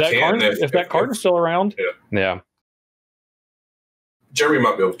 If that can card, if that card is still around, Yeah. Jeremy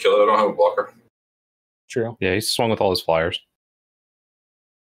might be able to kill it. I don't have a blocker. true. Yeah, he swung with all his flyers.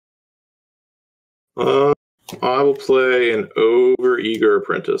 I will play an over-eager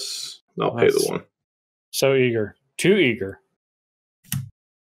apprentice. I'll pay the Nice. one. So eager. Too eager.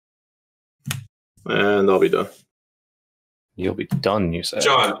 And I'll be done. You'll be done, you said.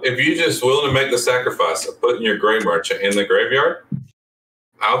 John, if you just willing to make the sacrifice of putting your Grey Merchant in the graveyard,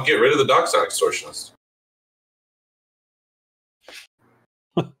 I'll get rid of the Dockside Extortionist.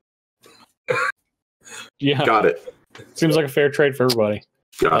 Yeah. Got it. Seems like a fair trade for everybody.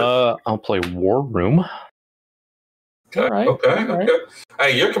 Got it. I'll play War Room. Okay, All right, okay, all right. okay.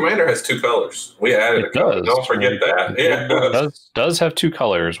 Hey, your commander has 2 colors. We added It a color. does. Don't forget that. It Yeah. does have 2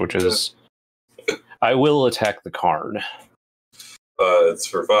 colors, which is. I will attack the Karn. It's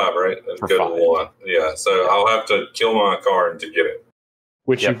for 5, right? And For go 5. to 1. Yeah, so I'll have to kill my card to get it.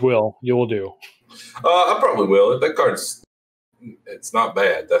 Which Yep. you will do. I probably will. That card's it's not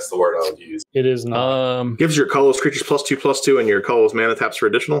bad. That's the word I would use. It is not. Gives your colorless creatures +2/+2 and your colorless mana taps for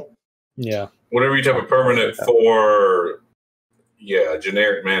additional. Yeah. Whenever you tap a permanent for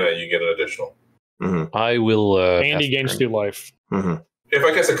generic mana, you get an additional. Mm-hmm. I will. And he cast gains turn. 2 life. Mm-hmm. If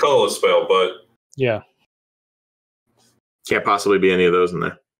I cast a colorless spell, but Yeah. Can't possibly be any of those in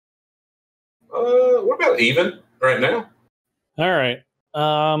there. what about even right now? All right.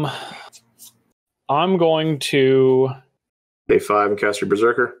 I'm going to Pay 5 and cast your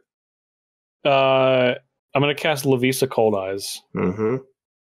Berserker. I'm going to cast Lovisa Cold Eyes, Mm-hmm.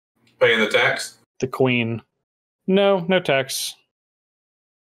 Paying the tax? the queen. No tax.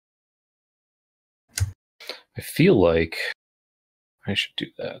 I feel like I should do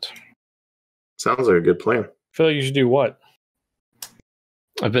that. Sounds like a good plan. I feel like you should do what?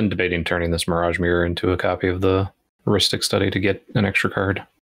 I've been debating turning this Mirage Mirror into a copy of the heuristic study to get an extra card.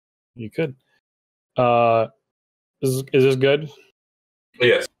 You could. Is this good?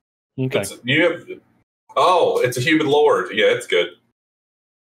 Yes. Okay. It's a human lord. Yeah, it's good.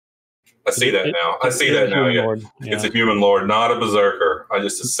 I see that now. I see that now. Yeah. Yeah. It's a human lord, not a berserker. I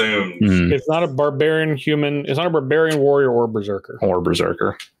just assumed. It's not a barbarian human. It's not a barbarian warrior or berserker. Or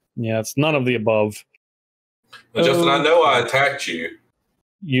berserker. Yeah, it's none of the above. Now, Justin, I know I attacked you.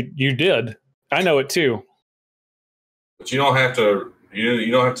 You did. I know it too. But you don't have to.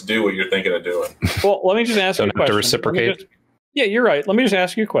 You don't have to do what you're thinking of doing. Well, let me just ask you a question. Don't have to reciprocate. Yeah, you're right. Let me just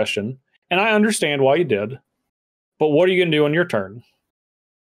ask you a question. And I understand why you did. But what are you going to do on your turn?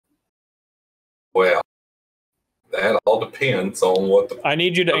 Well, that all depends on what the. I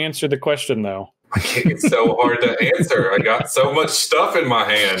need you to answer the question, though. It's so hard to answer. I got so much stuff in my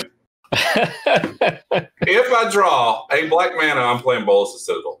hand. If I draw a black mana, I'm playing Bolus of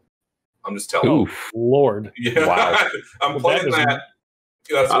Citadel. I'm just telling you. Lord. Yeah, wow. I'm playing that.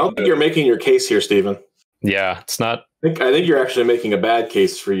 I don't think you're making your case here, Steven. Yeah, it's not. I think you're actually making a bad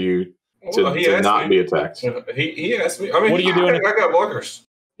case for you to not be attacked. He asked me. I mean, what are you doing? I got blockers.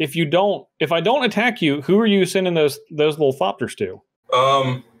 If I don't attack you, who are you sending those little thopters to?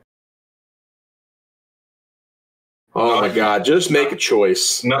 Oh my God! Just make a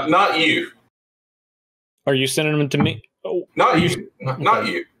choice. Not you. Are you sending them to me? Oh, not you. Not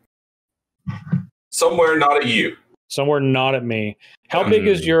you. Somewhere not at you. Somewhere not at me. How big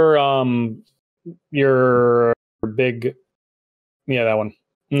is your big? Yeah, that one.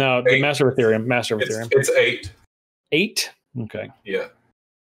 No, the Master of Ethereum. It's 8. 8? Okay. Yeah.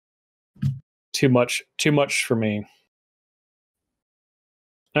 Too much for me.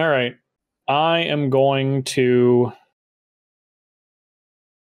 All right. I am going to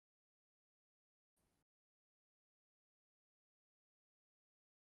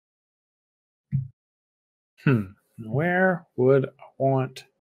where would I want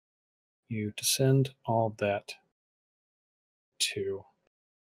you to send all that to?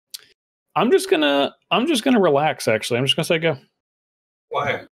 I'm just gonna relax, actually. I'm just gonna say go.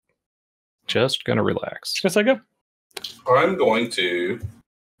 Why? Just gonna relax. Just gonna say go. I'm going to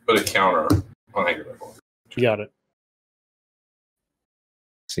put a counter on Anchor Level. You got it.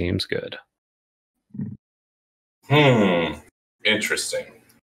 Seems good. Interesting.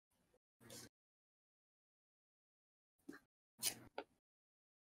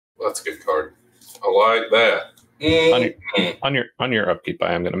 That's a good card. I like that. On your upkeep,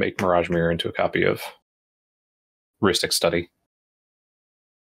 I am going to make Mirage Mirror into a copy of Rhystic Study.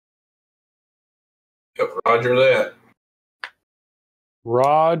 Yep, roger that.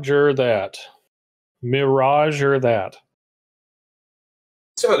 Roger that. Mirager that.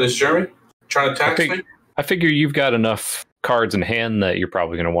 So it is, Jeremy. Trying to tax me? I figure you've got enough cards in hand that you're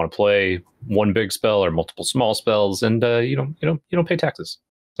probably going to want to play one big spell or multiple small spells, and you don't pay taxes.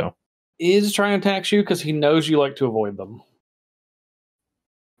 So is trying to tax you because he knows you like to avoid them.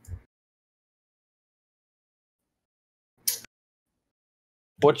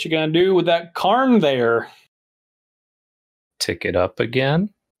 What you gonna do with that Karn there? Tick it up again.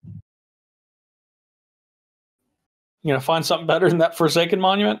 You gonna find something better than that Forsaken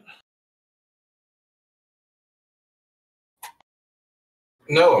Monument?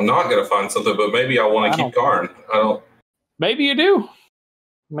 No, I'm not going to find something, but maybe I want to keep Karn. I don't. Maybe you do.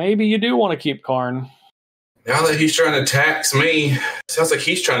 Maybe you do want to keep Karn. Now that he's trying to tax me, sounds like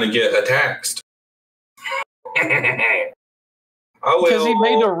he's trying to get taxed. I will. Because he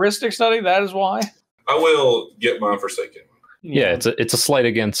made a Rhystic Study, that is why. I will get mine Forsaken. Yeah, it's a slight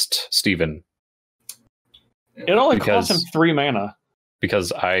against Steven. It only costs him 3 mana.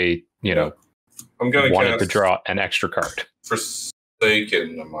 Because I, I'm going to wanted to draw an extra card. Forsaken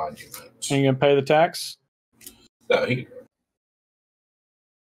Monument. Are you going to pay the tax? No, he can.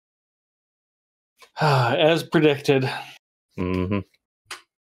 As predicted. Mm-hmm.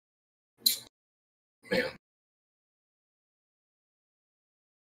 Man.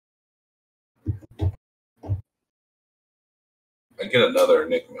 I get another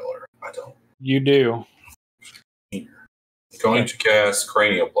Nick Miller. I don't. You do. Going to cast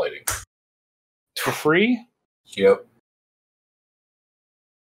Cranial Plating. For free? Yep.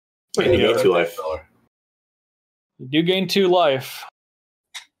 And you gain 2 life. You do gain 2 life.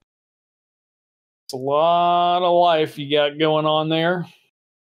 It's a lot of life you got going on there.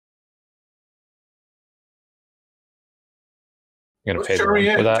 You're going to pay the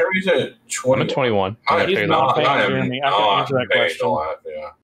rent for that? Jeremy's at 21. I'm at 21. He's not paying Jeremy. I can answer that question.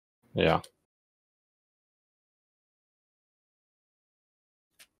 Yeah.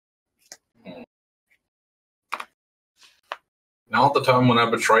 Now at the time when I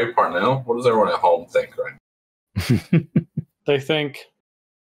betray Parnell, what does everyone at home think, right? They think,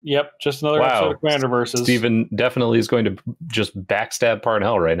 yep, just another episode of Commander Versus. Steven definitely is going to just backstab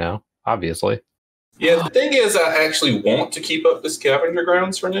Parnell right now, obviously. Yeah, the thing is, I actually want to keep up the Scavenger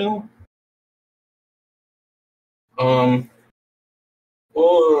Grounds for now.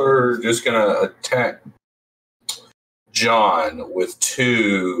 We're just gonna attack John with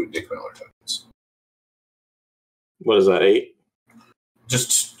 2 Dick Miller tokens. What is that, 8?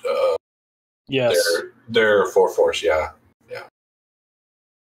 Just Yes. they're 4/4. Yeah.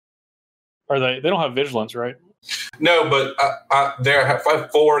 Are they? They don't have vigilance, right? No, but there have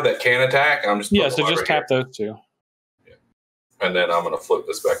 4 that can attack. I'm just Yeah. So just tap those 2. Yeah. And then I'm gonna flip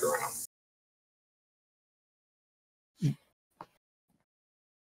this back around.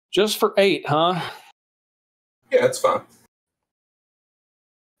 Just for 8, huh? Yeah, it's fine.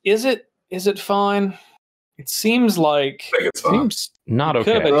 Is it fine? It seems like I think it's fine. Seems not could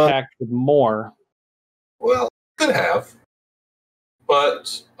have okay. attacked with more. Well, could have,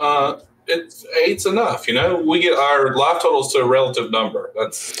 but it's 8's enough. You know, we get our life totals to a relative number.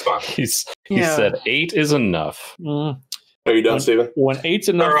 That's fine. He said 8 is enough. Mm. Are you done, Steven? When 8's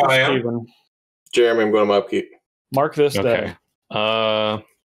enough There for I am. Steven, Jeremy, I'm going to my upkeep. mark this Okay. day.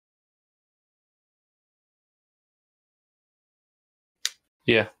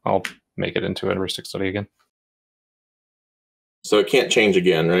 Yeah, I'll make it into a heuristic study again. So it can't change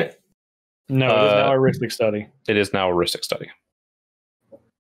again, right? No, it is now a heuristic study. It is now a heuristic study.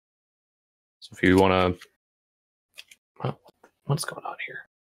 So if you want to... Well, what's going on here?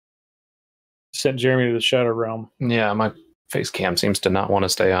 Sent Jeremy to the Shadow Realm. Yeah, my face cam seems to not want to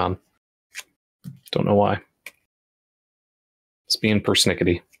stay on. Don't know why. It's being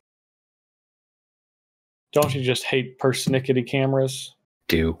persnickety. Don't you just hate persnickety cameras?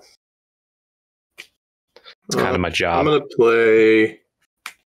 Do. It's kind of my job. I'm going to play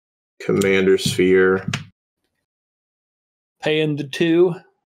Commander Sphere. Paying the 2.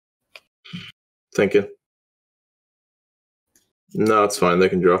 Thinking. No, it's fine. They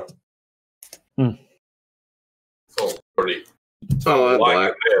can draw. So pretty. Oh, I'm that black.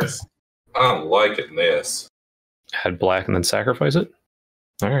 liking this. I'm liking this. Add black and then sacrifice it?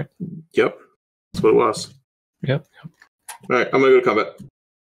 All right. Yep. That's what it was. Yep. All right, I'm going to go to combat.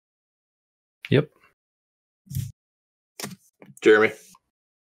 Yep. Jeremy.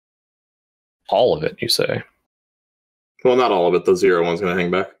 All of it, you say? Well, not all of it. The 0 one's going to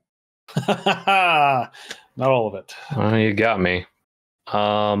hang back. Not all of it. You got me.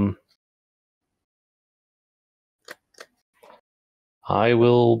 I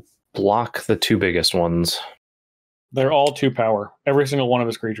will block the 2 biggest ones. They're all 2 power. Every single one of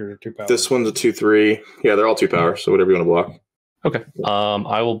his creatures are 2 power. This one's a 2/3. Yeah, they're all 2 power. So whatever you want to block. Okay.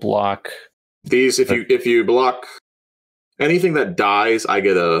 I will block. These, if you block anything that dies, I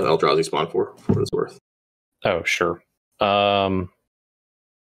get a Eldrazi spawn for what it's worth. Oh, sure. I'll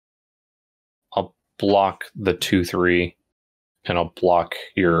block the 2/3, and I'll block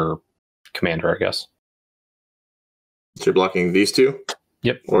your commander, I guess. So you're blocking these 2?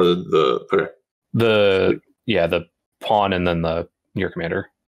 Yep. Or the okay. The pawn and then your commander.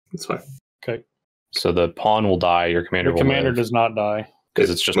 That's fine. Okay. So the pawn will die. Your commander The will commander live, does not die.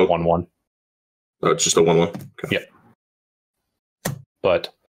 because it's just a 1/1. Oh, it's just a 1/1. Okay. Yep. But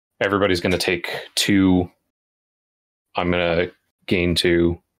everybody's going to take 2. I'm going to gain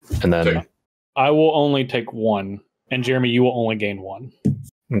 2, and then Okay. I will only take 1, and Jeremy, you will only gain 1.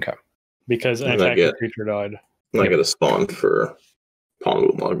 okay. Because an And I attacking get- creature died. I get a spawn for Pawn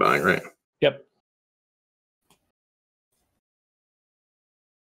Log dying, right? Yep.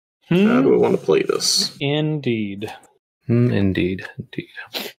 How do I want to play this? Indeed. Indeed.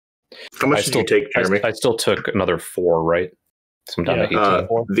 How much did you take, Jeremy? I still took another 4, right? So I'm down to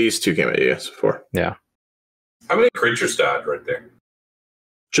 18. These 2 came at you, yes, 4. Yeah. How many creatures died right there?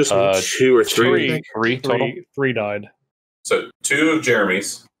 Just 2 or 3. I think. 3 total. 3 died. So 2 of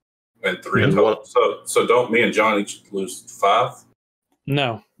Jeremy's and 3 And total. So don't me and John each lose 5?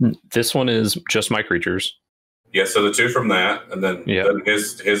 No. This one is just my creatures. Yeah, so the 2 from that, and then, then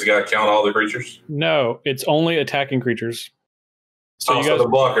his guy count all the creatures? No, it's only attacking creatures. So you so guys, the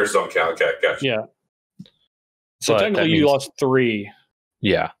blockers don't count. Okay, gotcha. yeah. So But technically, that you means- lost 3.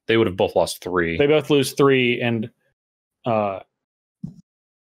 Yeah, they would have both lost 3. They both lose 3, and All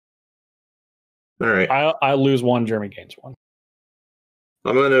right. I lose 1. Jeremy gains 1.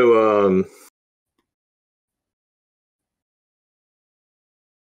 I'm going to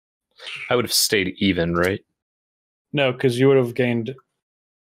I would have stayed even, right? No, because you would have gained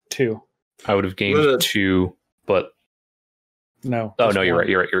 2. I would have gained Well, 2, but No. oh just no, you're 1. right.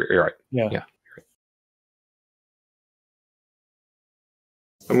 You're right. Yeah.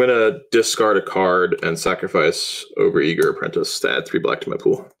 I'm going to discard a card and sacrifice Over Eager Apprentice to add 3 black to my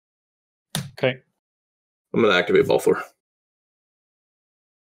pool. Okay. I'm going to activate Balthor. I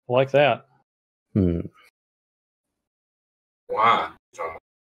like that. Why, John?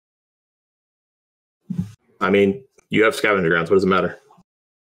 I mean, you have scavenger grounds. What does it matter?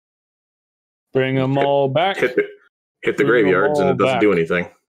 Bring them all back. Hit the Bring graveyards, them and all it doesn't back. do anything.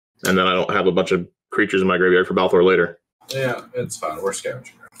 And then I don't have a bunch of creatures in my graveyard for Balthor later. Yeah, it's fine. We're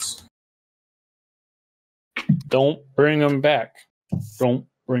scavenger grounds. Don't bring them back. Don't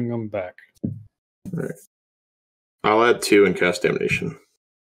bring them back. All right. I'll add 2 and cast Damnation.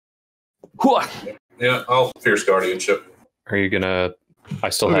 Yeah, I'll Fierce Guardianship. Are you gonna? I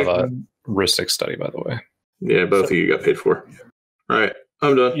still have a Ristic study, by the way. Yeah, both of you got paid for. All right,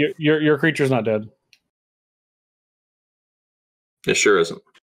 I'm done. Your creature's not dead. It sure isn't.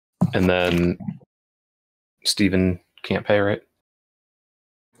 And then Steven can't pay, right?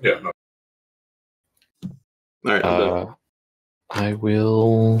 Yeah, no. All right, I'm done. I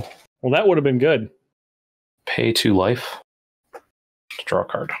will Well, that would have been good. pay 2 life to draw a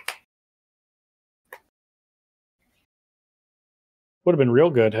card. Would have been real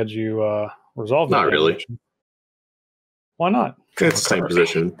good had you resolved that. Not really. damnation. Why not? It's the same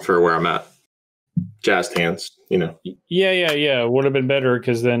position for where I'm at. Jazzed hands, you know. Yeah. Would have been better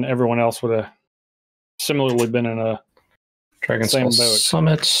because then everyone else would have similarly been in a Dragon same Skull boat.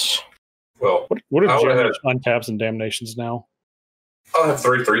 Summits. Well, What I are would Jeremy's untaps and damnations now? I'll have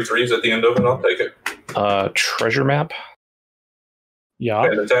 3 3/3s at the end of it. I'll take it. Treasure map. Yeah.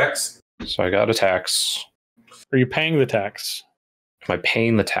 And attacks. So I got attacks. Are you paying the tax? Am I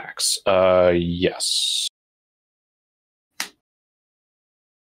paying the tax? Yes.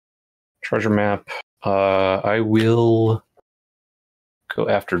 Treasure map. I will go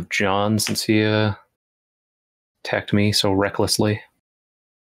after John since he attacked me so recklessly.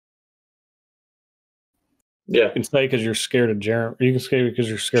 Yeah. You can say because you're scared of Jeremy. You can say because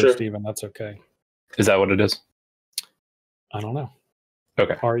you're scared Sure. of Steven. That's okay. Is that what it is? I don't know.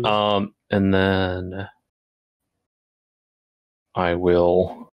 Okay. Are you? And then I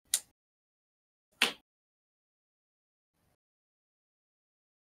will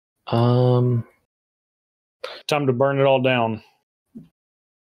Time to burn it all down.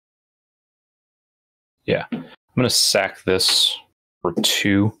 yeah. I'm gonna sack this for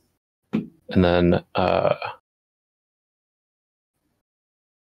 2. And then so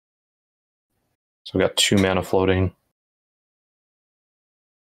we got 2 mana floating.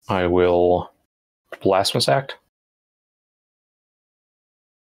 I will Blasphemous Act.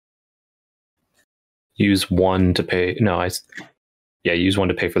 Use 1 to pay. No, use 1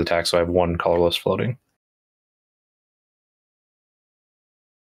 to pay for the tax, so I have 1 colorless floating.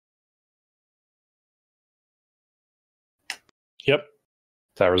 Yep. Does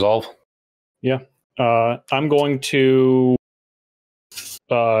that resolve? Yeah. I'm going to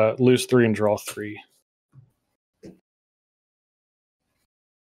lose 3 and draw 3.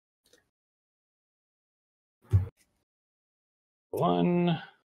 One,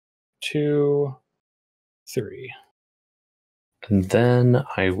 2, 3. And then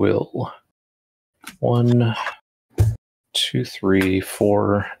I will 1, 2, 3,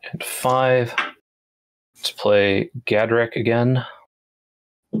 4, and 5 to play Gadrak again.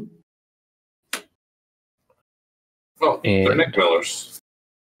 Oh, they're And- Nick Millers.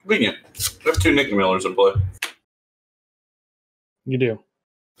 Convenient. I have 2 Nick Millers in play. You do.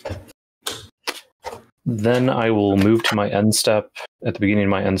 Then I will move to my end step. At the beginning of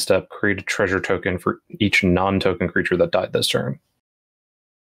my end step, create a treasure token for each non-token creature that died this turn.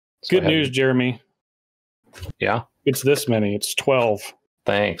 So Good news, Jeremy. Yeah, It's this many. It's 12.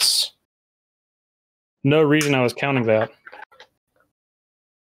 thanks. No reason I was counting that.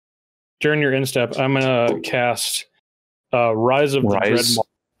 During your instep, I'm going to cast Rise of the Dreadmore.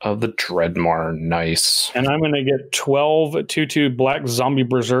 of the Dreadmore. Nice. And I'm going to get 12 2/2 black zombie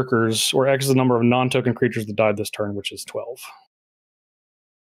berserkers, or X is the number of non-token creatures that died this turn, which is 12.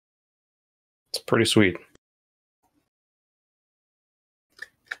 It's pretty sweet.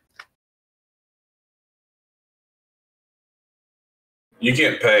 You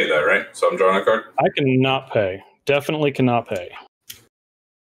can't pay though, right? So I'm drawing a card. I cannot pay. Definitely cannot pay.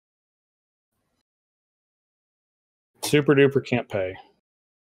 Super duper can't pay.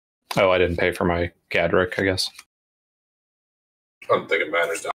 Oh, I didn't pay for my Gadrak, I guess. I don't think it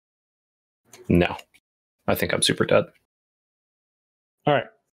matters now. No. I think I'm super dead. All right.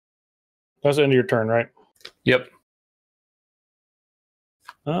 That's the end of your turn, right? Yep.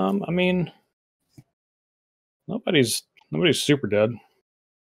 I mean, nobody's super dead.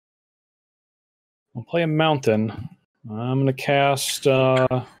 I'll play a mountain. I'm gonna cast.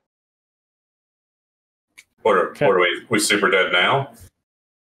 What are we super dead now?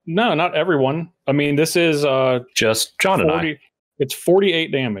 No, not everyone. I mean, this is Just John and 40. It's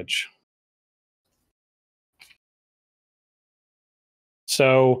 48 damage.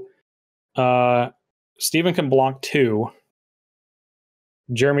 So, Steven can block 2.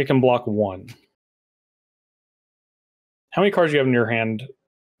 Jeremy can block 1. How many cards do you have in your hand,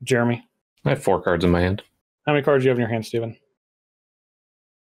 Jeremy? I have 4 cards in my hand. How many cards do you have in your hand, Steven?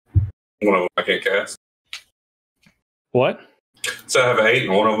 One of them I can't cast. What? So I have 8,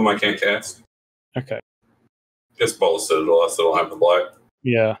 and one of them I can't cast. Okay. It's Bowl of Citadel. I still don't have the black.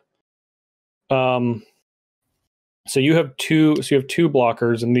 Yeah. So you have 2. So you have 2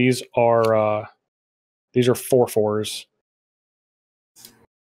 blockers, and these are 4/4s.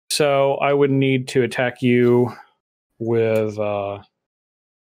 So I would need to attack you with.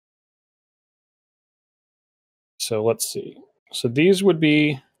 So let's see. So these would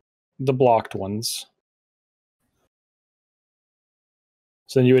be the blocked ones.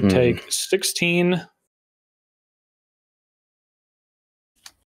 So then you would take 16.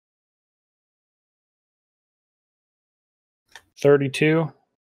 $32.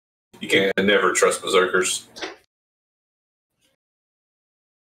 You can't never trust berserkers.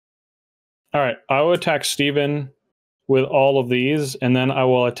 All right, I will attack Steven with all of these, and then I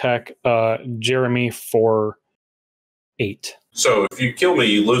will attack Jeremy for 8. So if you kill me,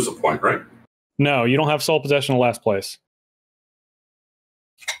 you lose a point, right? No, you don't have sole possession of last place.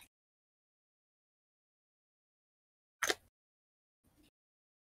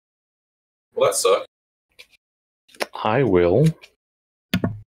 Well, that sucks. I will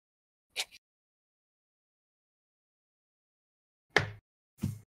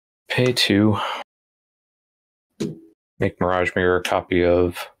pay 2. Make Mirage Mirror a copy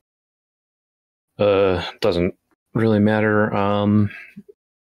of. Doesn't really matter.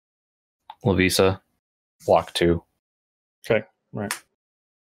 Lovisa, block 2. Okay, right.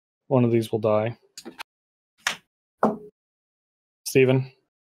 One of these will die. Steven,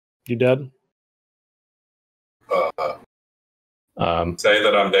 you dead? Say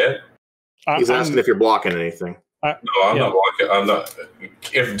that I'm dead? He's asking if you're blocking anything. No, I'm not blocking. I'm not.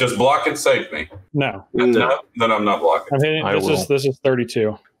 If does blocking save me? No. No, then I'm not blocking. I'm hitting, this is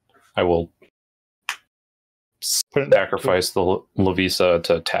 32. I will sacrifice the Lovisa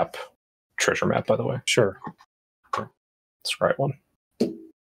to tap treasure map, by the way. Sure. That's the right one.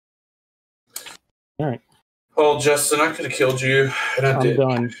 All right. Well, Justin, I could have killed you, and I did.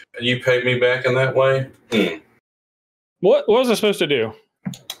 Done. And you paid me back in that way? What was I supposed to do?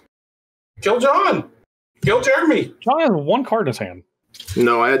 Kill John! Kill Jeremy! John has 1 card in his hand.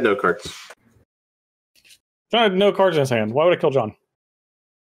 No, I had no cards. John had no cards in his hand. Why would I kill John?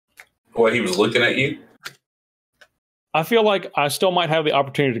 Well, he was looking at you? I feel like I still might have the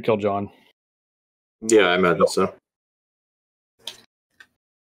opportunity to kill John. Yeah, I imagine so.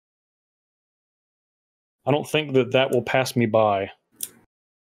 I don't think that will pass me by.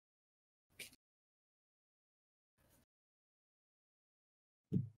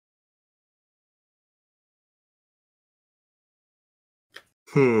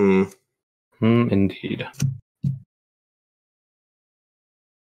 Indeed.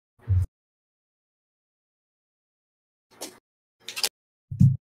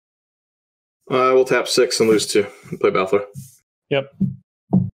 We'll tap 6 and lose 2. Play Balthor. Yep.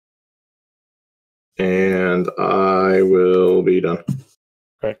 And I will be done.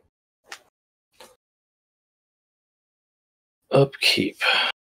 Okay. Upkeep.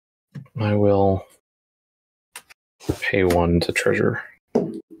 I will pay 1 to treasure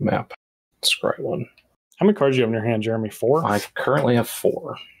map. Scry 1. How many cards do you have in your hand, Jeremy? 4? I currently have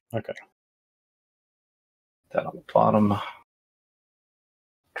 4. Okay. That on the bottom.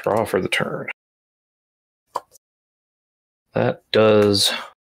 Draw for the turn. That does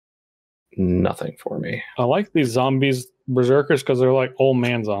nothing for me. I like these zombies, berserkers, because they're like old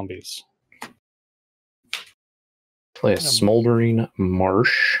man zombies. Play a Smoldering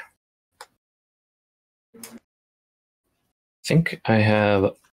Marsh. I think I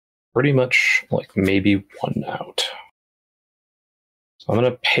have pretty much like maybe 1 out. So I'm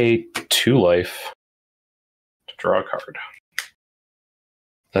going to pay 2 life to draw a card.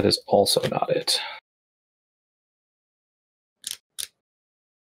 That is also not it.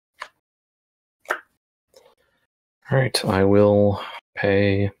 All right, I will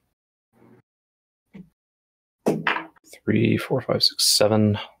pay 3, 4, 5, 6,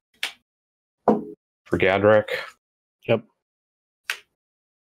 7 for Gadrak. Yep.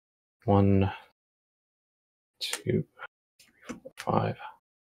 1, 2, 3, 4, 5,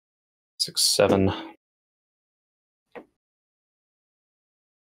 6, 7.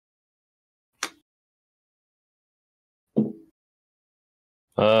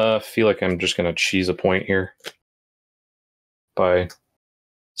 Feel like I'm just gonna cheese a point here by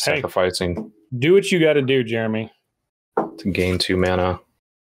sacrificing. Do what you got to do, Jeremy. To gain 2 mana.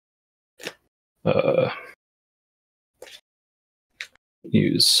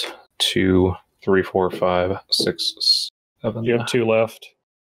 Use 2, 3, 4, 5, 6, 7. You have 2 left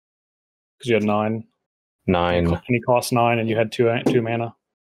because you had 9. 9. And he cost 9, and you had 2 mana.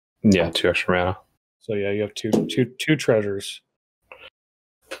 Yeah, 2 extra mana. So yeah, you have two treasures.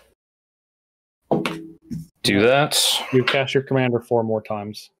 Do that. You cast your commander 4 more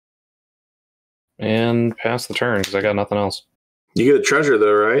times. And pass the turn because I got nothing else. You get a treasure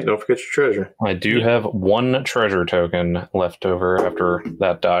though, right? Don't forget your treasure. I do have 1 treasure token left over after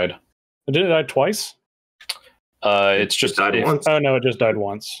that died. Did it die twice? It's just died once. Oh no, it just died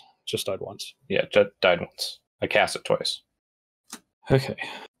once. Just died once. Yeah, it died once. I cast it twice. Okay.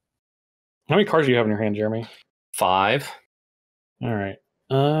 How many cards do you have in your hand, Jeremy? 5. All right.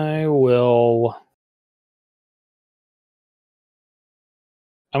 I'm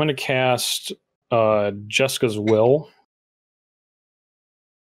going to cast Jessica's Will.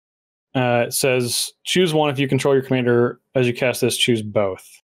 It says, choose one if you control your commander. As you cast this, choose both.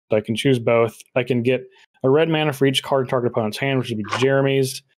 So I can choose both. I can get a red mana for each card in target opponent's hand, which would be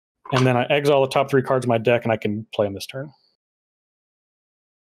Jeremy's. And then I exile the top 3 cards of my deck, and I can play them this turn.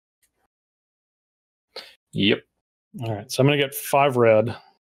 Yep. All right, so I'm going to get 5 red.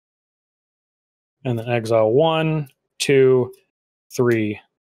 And then exile 1, 2, 3.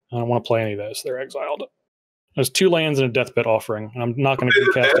 I don't want to play any of those. They're exiled. There's 2 lands and a Deathbed Offering. I'm not going to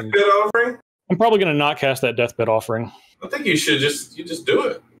be casting. Deathbed Offering? I'm probably going to not cast that Deathbed Offering. I think you should just do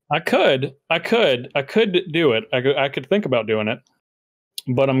it. I could do it. I could think about doing it,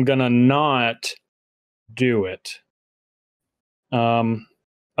 but I'm going to not do it. I'm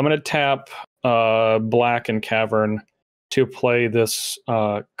going to tap Black and Cavern to play this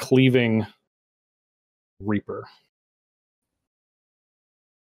Cleaving Reaper,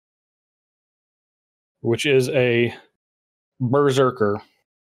 which is a Berserker.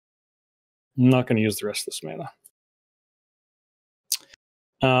 I'm not going to use the rest of this mana.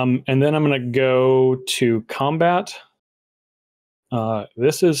 And then I'm going to go to combat.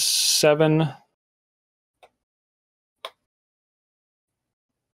 This is 7.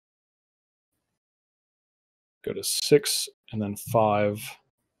 Go to 6 and then 5.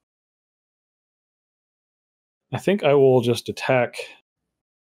 I think I will just attack.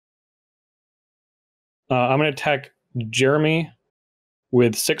 I'm going to attack Jeremy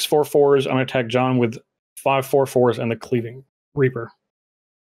with 6 4/4s. I'm going to attack John with 5 4/4s and the Cleaving Reaper.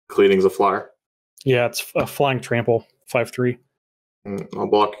 Cleaving's a flyer. Yeah, it's a flying trample, 5/3. I'll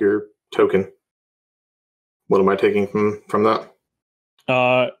block your token. What am I taking from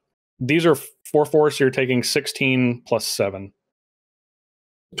that? These are 4/4, so you're taking 16 plus 7.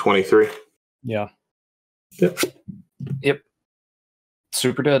 23. Yeah. Yep.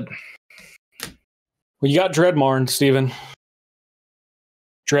 Super dead. Well, you got Dreadmarn, Steven.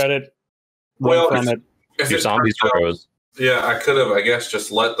 Dread it. Well, Run from it. Your zombies rose. Yeah, I could have, I guess,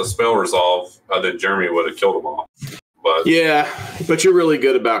 just let the spell resolve. Then Jeremy would have killed them all. But Yeah, but you're really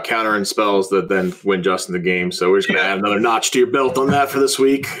good about countering spells that then win Justin the game, so we're just going to add another notch to your belt on that for this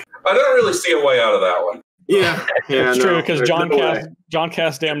week. I don't really see a way out of that one. Yeah, It's no, true, because there's John no way.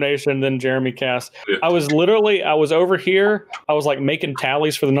 cast Damnation, then Jeremy cast. Yeah. I was over here. I was like making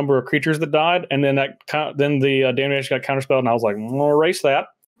tallies for the number of creatures that died, and then the Damnation got counterspelled, and I was like, "I'll erase that."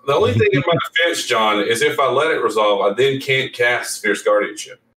 The only thing in my defense, John, is if I let it resolve, I then can't cast Fierce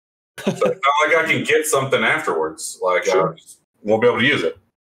Guardianship. So it's not like I can get something afterwards. Like Sure. I won't be able to use it.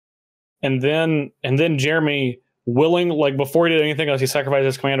 And then Jeremy, like before he did anything else, he sacrificed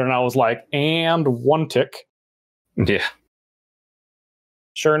his commander, and I was like, "And 1 tick." Yeah.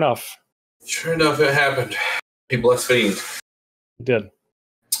 Sure enough, It happened. He blasphemed. it did.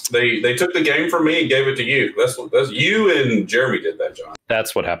 They took the game from me and gave it to you. That's you and Jeremy did that, John.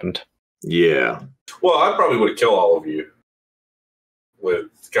 That's what happened. Yeah. Well, I probably would have killed all of you with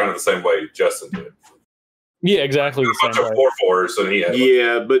kind of the same way Justin did. Yeah, exactly A the bunch same of way. 4/4s, and he had.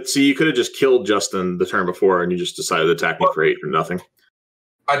 Yeah, but see, you could have just killed Justin the turn before, and you just decided to attack me for 8 or nothing.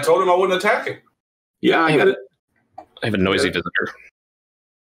 I told him I wouldn't attack him. Yeah, I get it. I have a noisy visitor.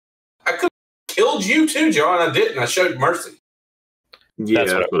 I could have killed you too, John. I didn't. I showed mercy. Yeah,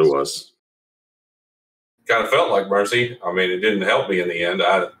 That's that's what what it it was. Kind of felt like mercy. I mean, it didn't help me in the end.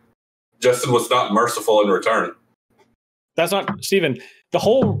 Justin was not merciful in return. That's not Steven.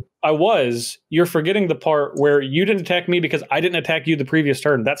 You're forgetting the part where you didn't attack me because I didn't attack you the previous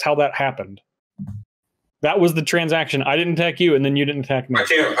turn. That's how that happened. That was the transaction. I didn't attack you, and then you didn't attack me. I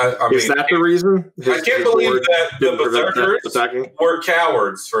can't. I mean, Is that the reason? I can't believe that the didn't prevent that Berserkers attacking? were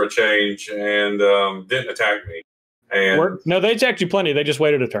cowards for a change and didn't attack me. And No, they attacked you plenty. They just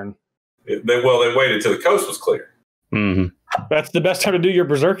waited a turn. they waited till the coast was clear. Mm-hmm. That's the best time to do your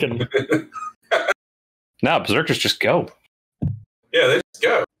berserking. No, Berserkers just go. Yeah, they just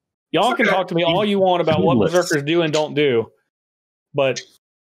go. Y'all can talk to me all you want about what Berserkers do and don't do, but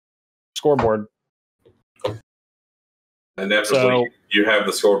scoreboard. Inevitably, you have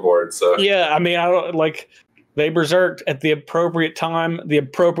the scoreboard. So yeah, I mean, I don't like they berserked at the appropriate time, the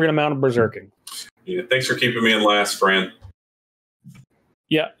appropriate amount of berserking. Yeah, thanks for keeping me in last, friend.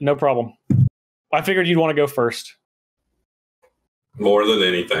 Yeah, no problem. I figured you'd want to go first. More than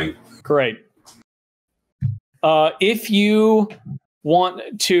anything. Great. If you want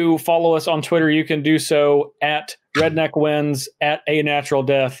to follow us on Twitter, you can do so at RedneckWins, at A Natural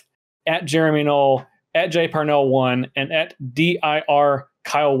Death, at Jeremy Knoll, at JParnell1, and at DIR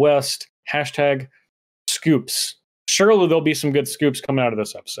Kyle West, hashtag scoops. Surely there'll be some good scoops coming out of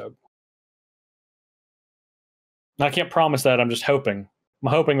this episode. I can't promise that. I'm just hoping. I'm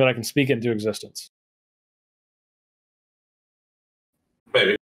hoping that I can speak it into existence.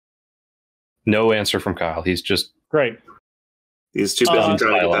 Maybe. No answer from Kyle. He's just great. He's too busy trying to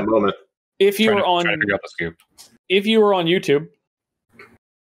get that moment. If you were on, trying to figure out the scoop. If you were on YouTube,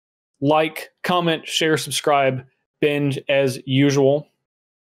 like, comment, share, subscribe, binge as usual.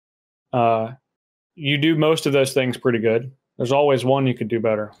 You do most of those things pretty good. There's always one you could do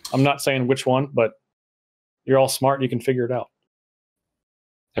better. I'm not saying which one, but you're all smart and you can figure it out.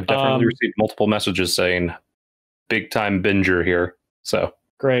 I've definitely received multiple messages saying big time binger here. So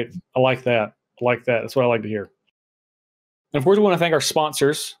great. I like that. I like that. That's what I like to hear. And of course, we want to thank our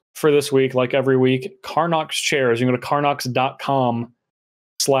sponsors for this week, like every week. Carnox Chairs. You can go to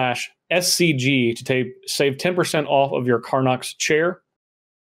carnox.com/SCG to save 10% off of your Carnox chair.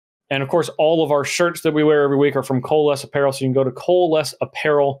 And of course, all of our shirts that we wear every week are from Coalesce Apparel. So you can go to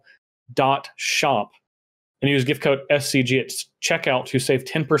coalesceapparel.shop and use gift code SCG at checkout to save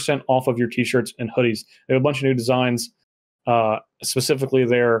 10% off of your t-shirts and hoodies. They have a bunch of new designs, specifically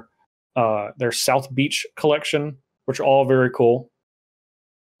their South Beach collection, which are all very cool.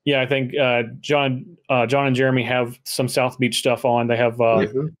 Yeah, I think John and Jeremy have some South Beach stuff on. They have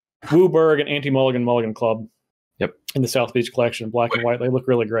Wooburg and Anti-Mulligan Mulligan Club. Yep. In the South Beach collection, black and white. They look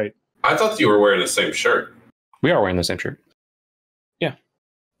really great. I thought you were wearing the same shirt. We are wearing the same shirt. Yeah.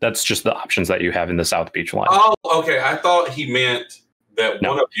 That's just the options that you have in the South Beach line. Oh, okay. I thought he meant that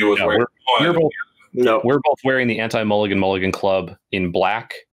one of you was wearing one. We're both wearing the Anti-Mulligan Mulligan Club in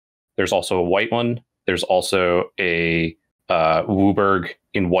black. There's also a white one. There's also a Wooburg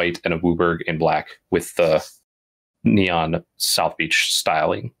in white and a Wooburg in black with the neon South Beach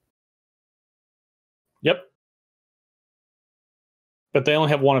styling. Yep. But they only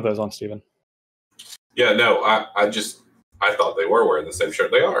have one of those on, Steven. Yeah, no, I thought they were wearing the same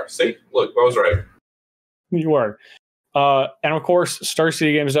shirt. They are. See? Look, I was right. You were. And of course,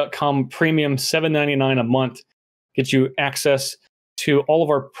 StarCityGames.com premium $7.99 a month gets you access to all of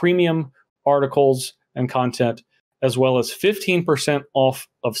our premium articles and content, as well as 15% off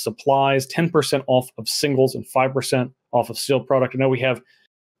of supplies, 10% off of singles, and 5% off of sealed product. I know we have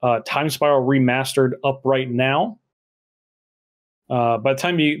Time Spiral Remastered up right now. By the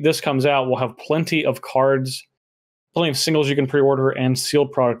time this comes out, we'll have plenty of cards, plenty of singles you can pre-order, and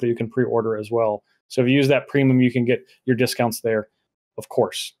sealed product that you can pre-order as well. So if you use that premium, you can get your discounts there, of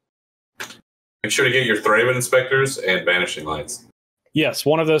course. Make sure to get your Thraben Inspectors and Vanishing Lights. Yes,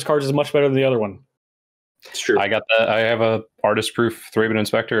 one of those cards is much better than the other one. It's true. I have a artist-proof Thraben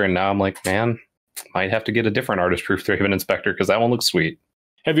Inspector, and now I'm like, man, might have to get a different artist-proof Thraben Inspector because that one looks sweet.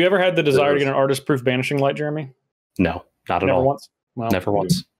 Have you ever had the desire to get an artist-proof Vanishing Light, Jeremy? No, not at all. Never once? Well, never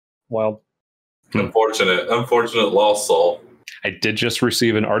once. Wild. Unfortunate lost soul. I did just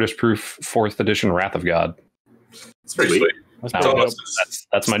receive an artist-proof 4th edition Wrath of God. It's pretty sweet.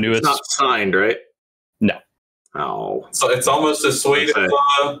 That's my newest. It's not signed, right? No. Oh. So it's almost as sweet as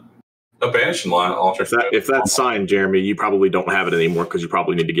a Banishing Line altar. If that's signed, Jeremy, you probably don't have it anymore because you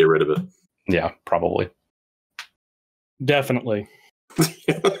probably need to get rid of it. Yeah, probably. Definitely.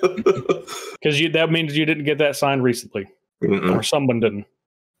 Because that means you didn't get that signed recently. Mm-mm. Or someone didn't.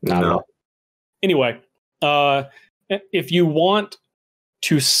 No. Anyway, if you want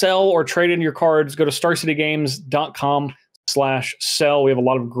to sell or trade in your cards, go to starcitygames.com/sell. We have a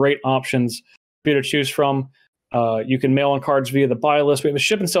lot of great options for you to choose from. You can mail in cards via the buy list. We have a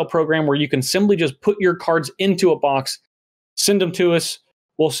ship and sell program where you can simply just put your cards into a box, send them to us.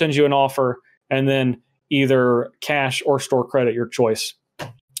 We'll send you an offer, and then either cash or store credit, your choice.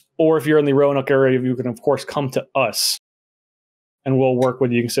 Or if you're in the Roanoke area, you can, of course, come to us, and we'll work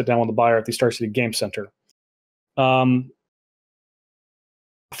with you. You can sit down with the buyer at the Star City Game Center. I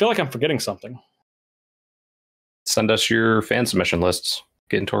feel like I'm forgetting something. Send us your fan submission lists.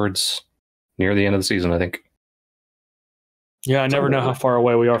 Getting towards near the end of the season, I think. Yeah, I never know how far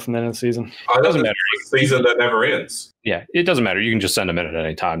away we are from the end of the season. It doesn't matter. It's a season that never ends. Yeah, it doesn't matter. You can just send them in at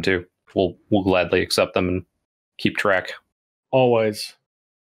any time too. We'll gladly accept them and keep track. Always.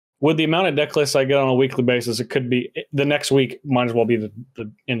 With the amount of deck lists I get on a weekly basis, it could be the next week might as well be the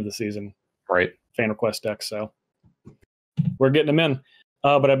end of the season. Right. Fan request decks. So we're getting them in.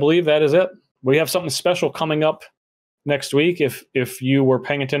 But I believe that is it. We have something special coming up next week. If you were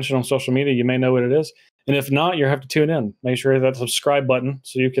paying attention on social media, you may know what it is. And if not, you have to tune in. Make sure that subscribe button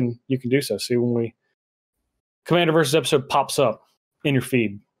so you can do so. See when we Commander versus episode pops up in your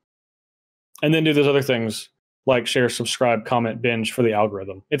feed. And then do those other things like share, subscribe, comment, binge for the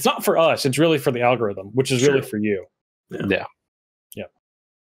algorithm. It's not for us. It's really for the algorithm, which is really for you. Yeah.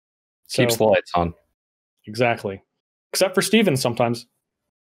 So, keeps the lights on. Exactly. Except for Steven sometimes.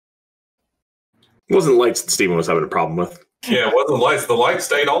 It wasn't lights that Steven was having a problem with. Yeah, it wasn't lights. The lights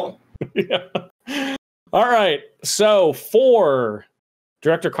stayed on. Yeah. All right. So for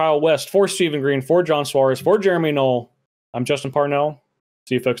Director Kyle West, for Stephen Green, for John Suarez, for Jeremy Knoll, I'm Justin Parnell.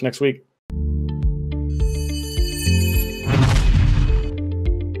 See you folks next week.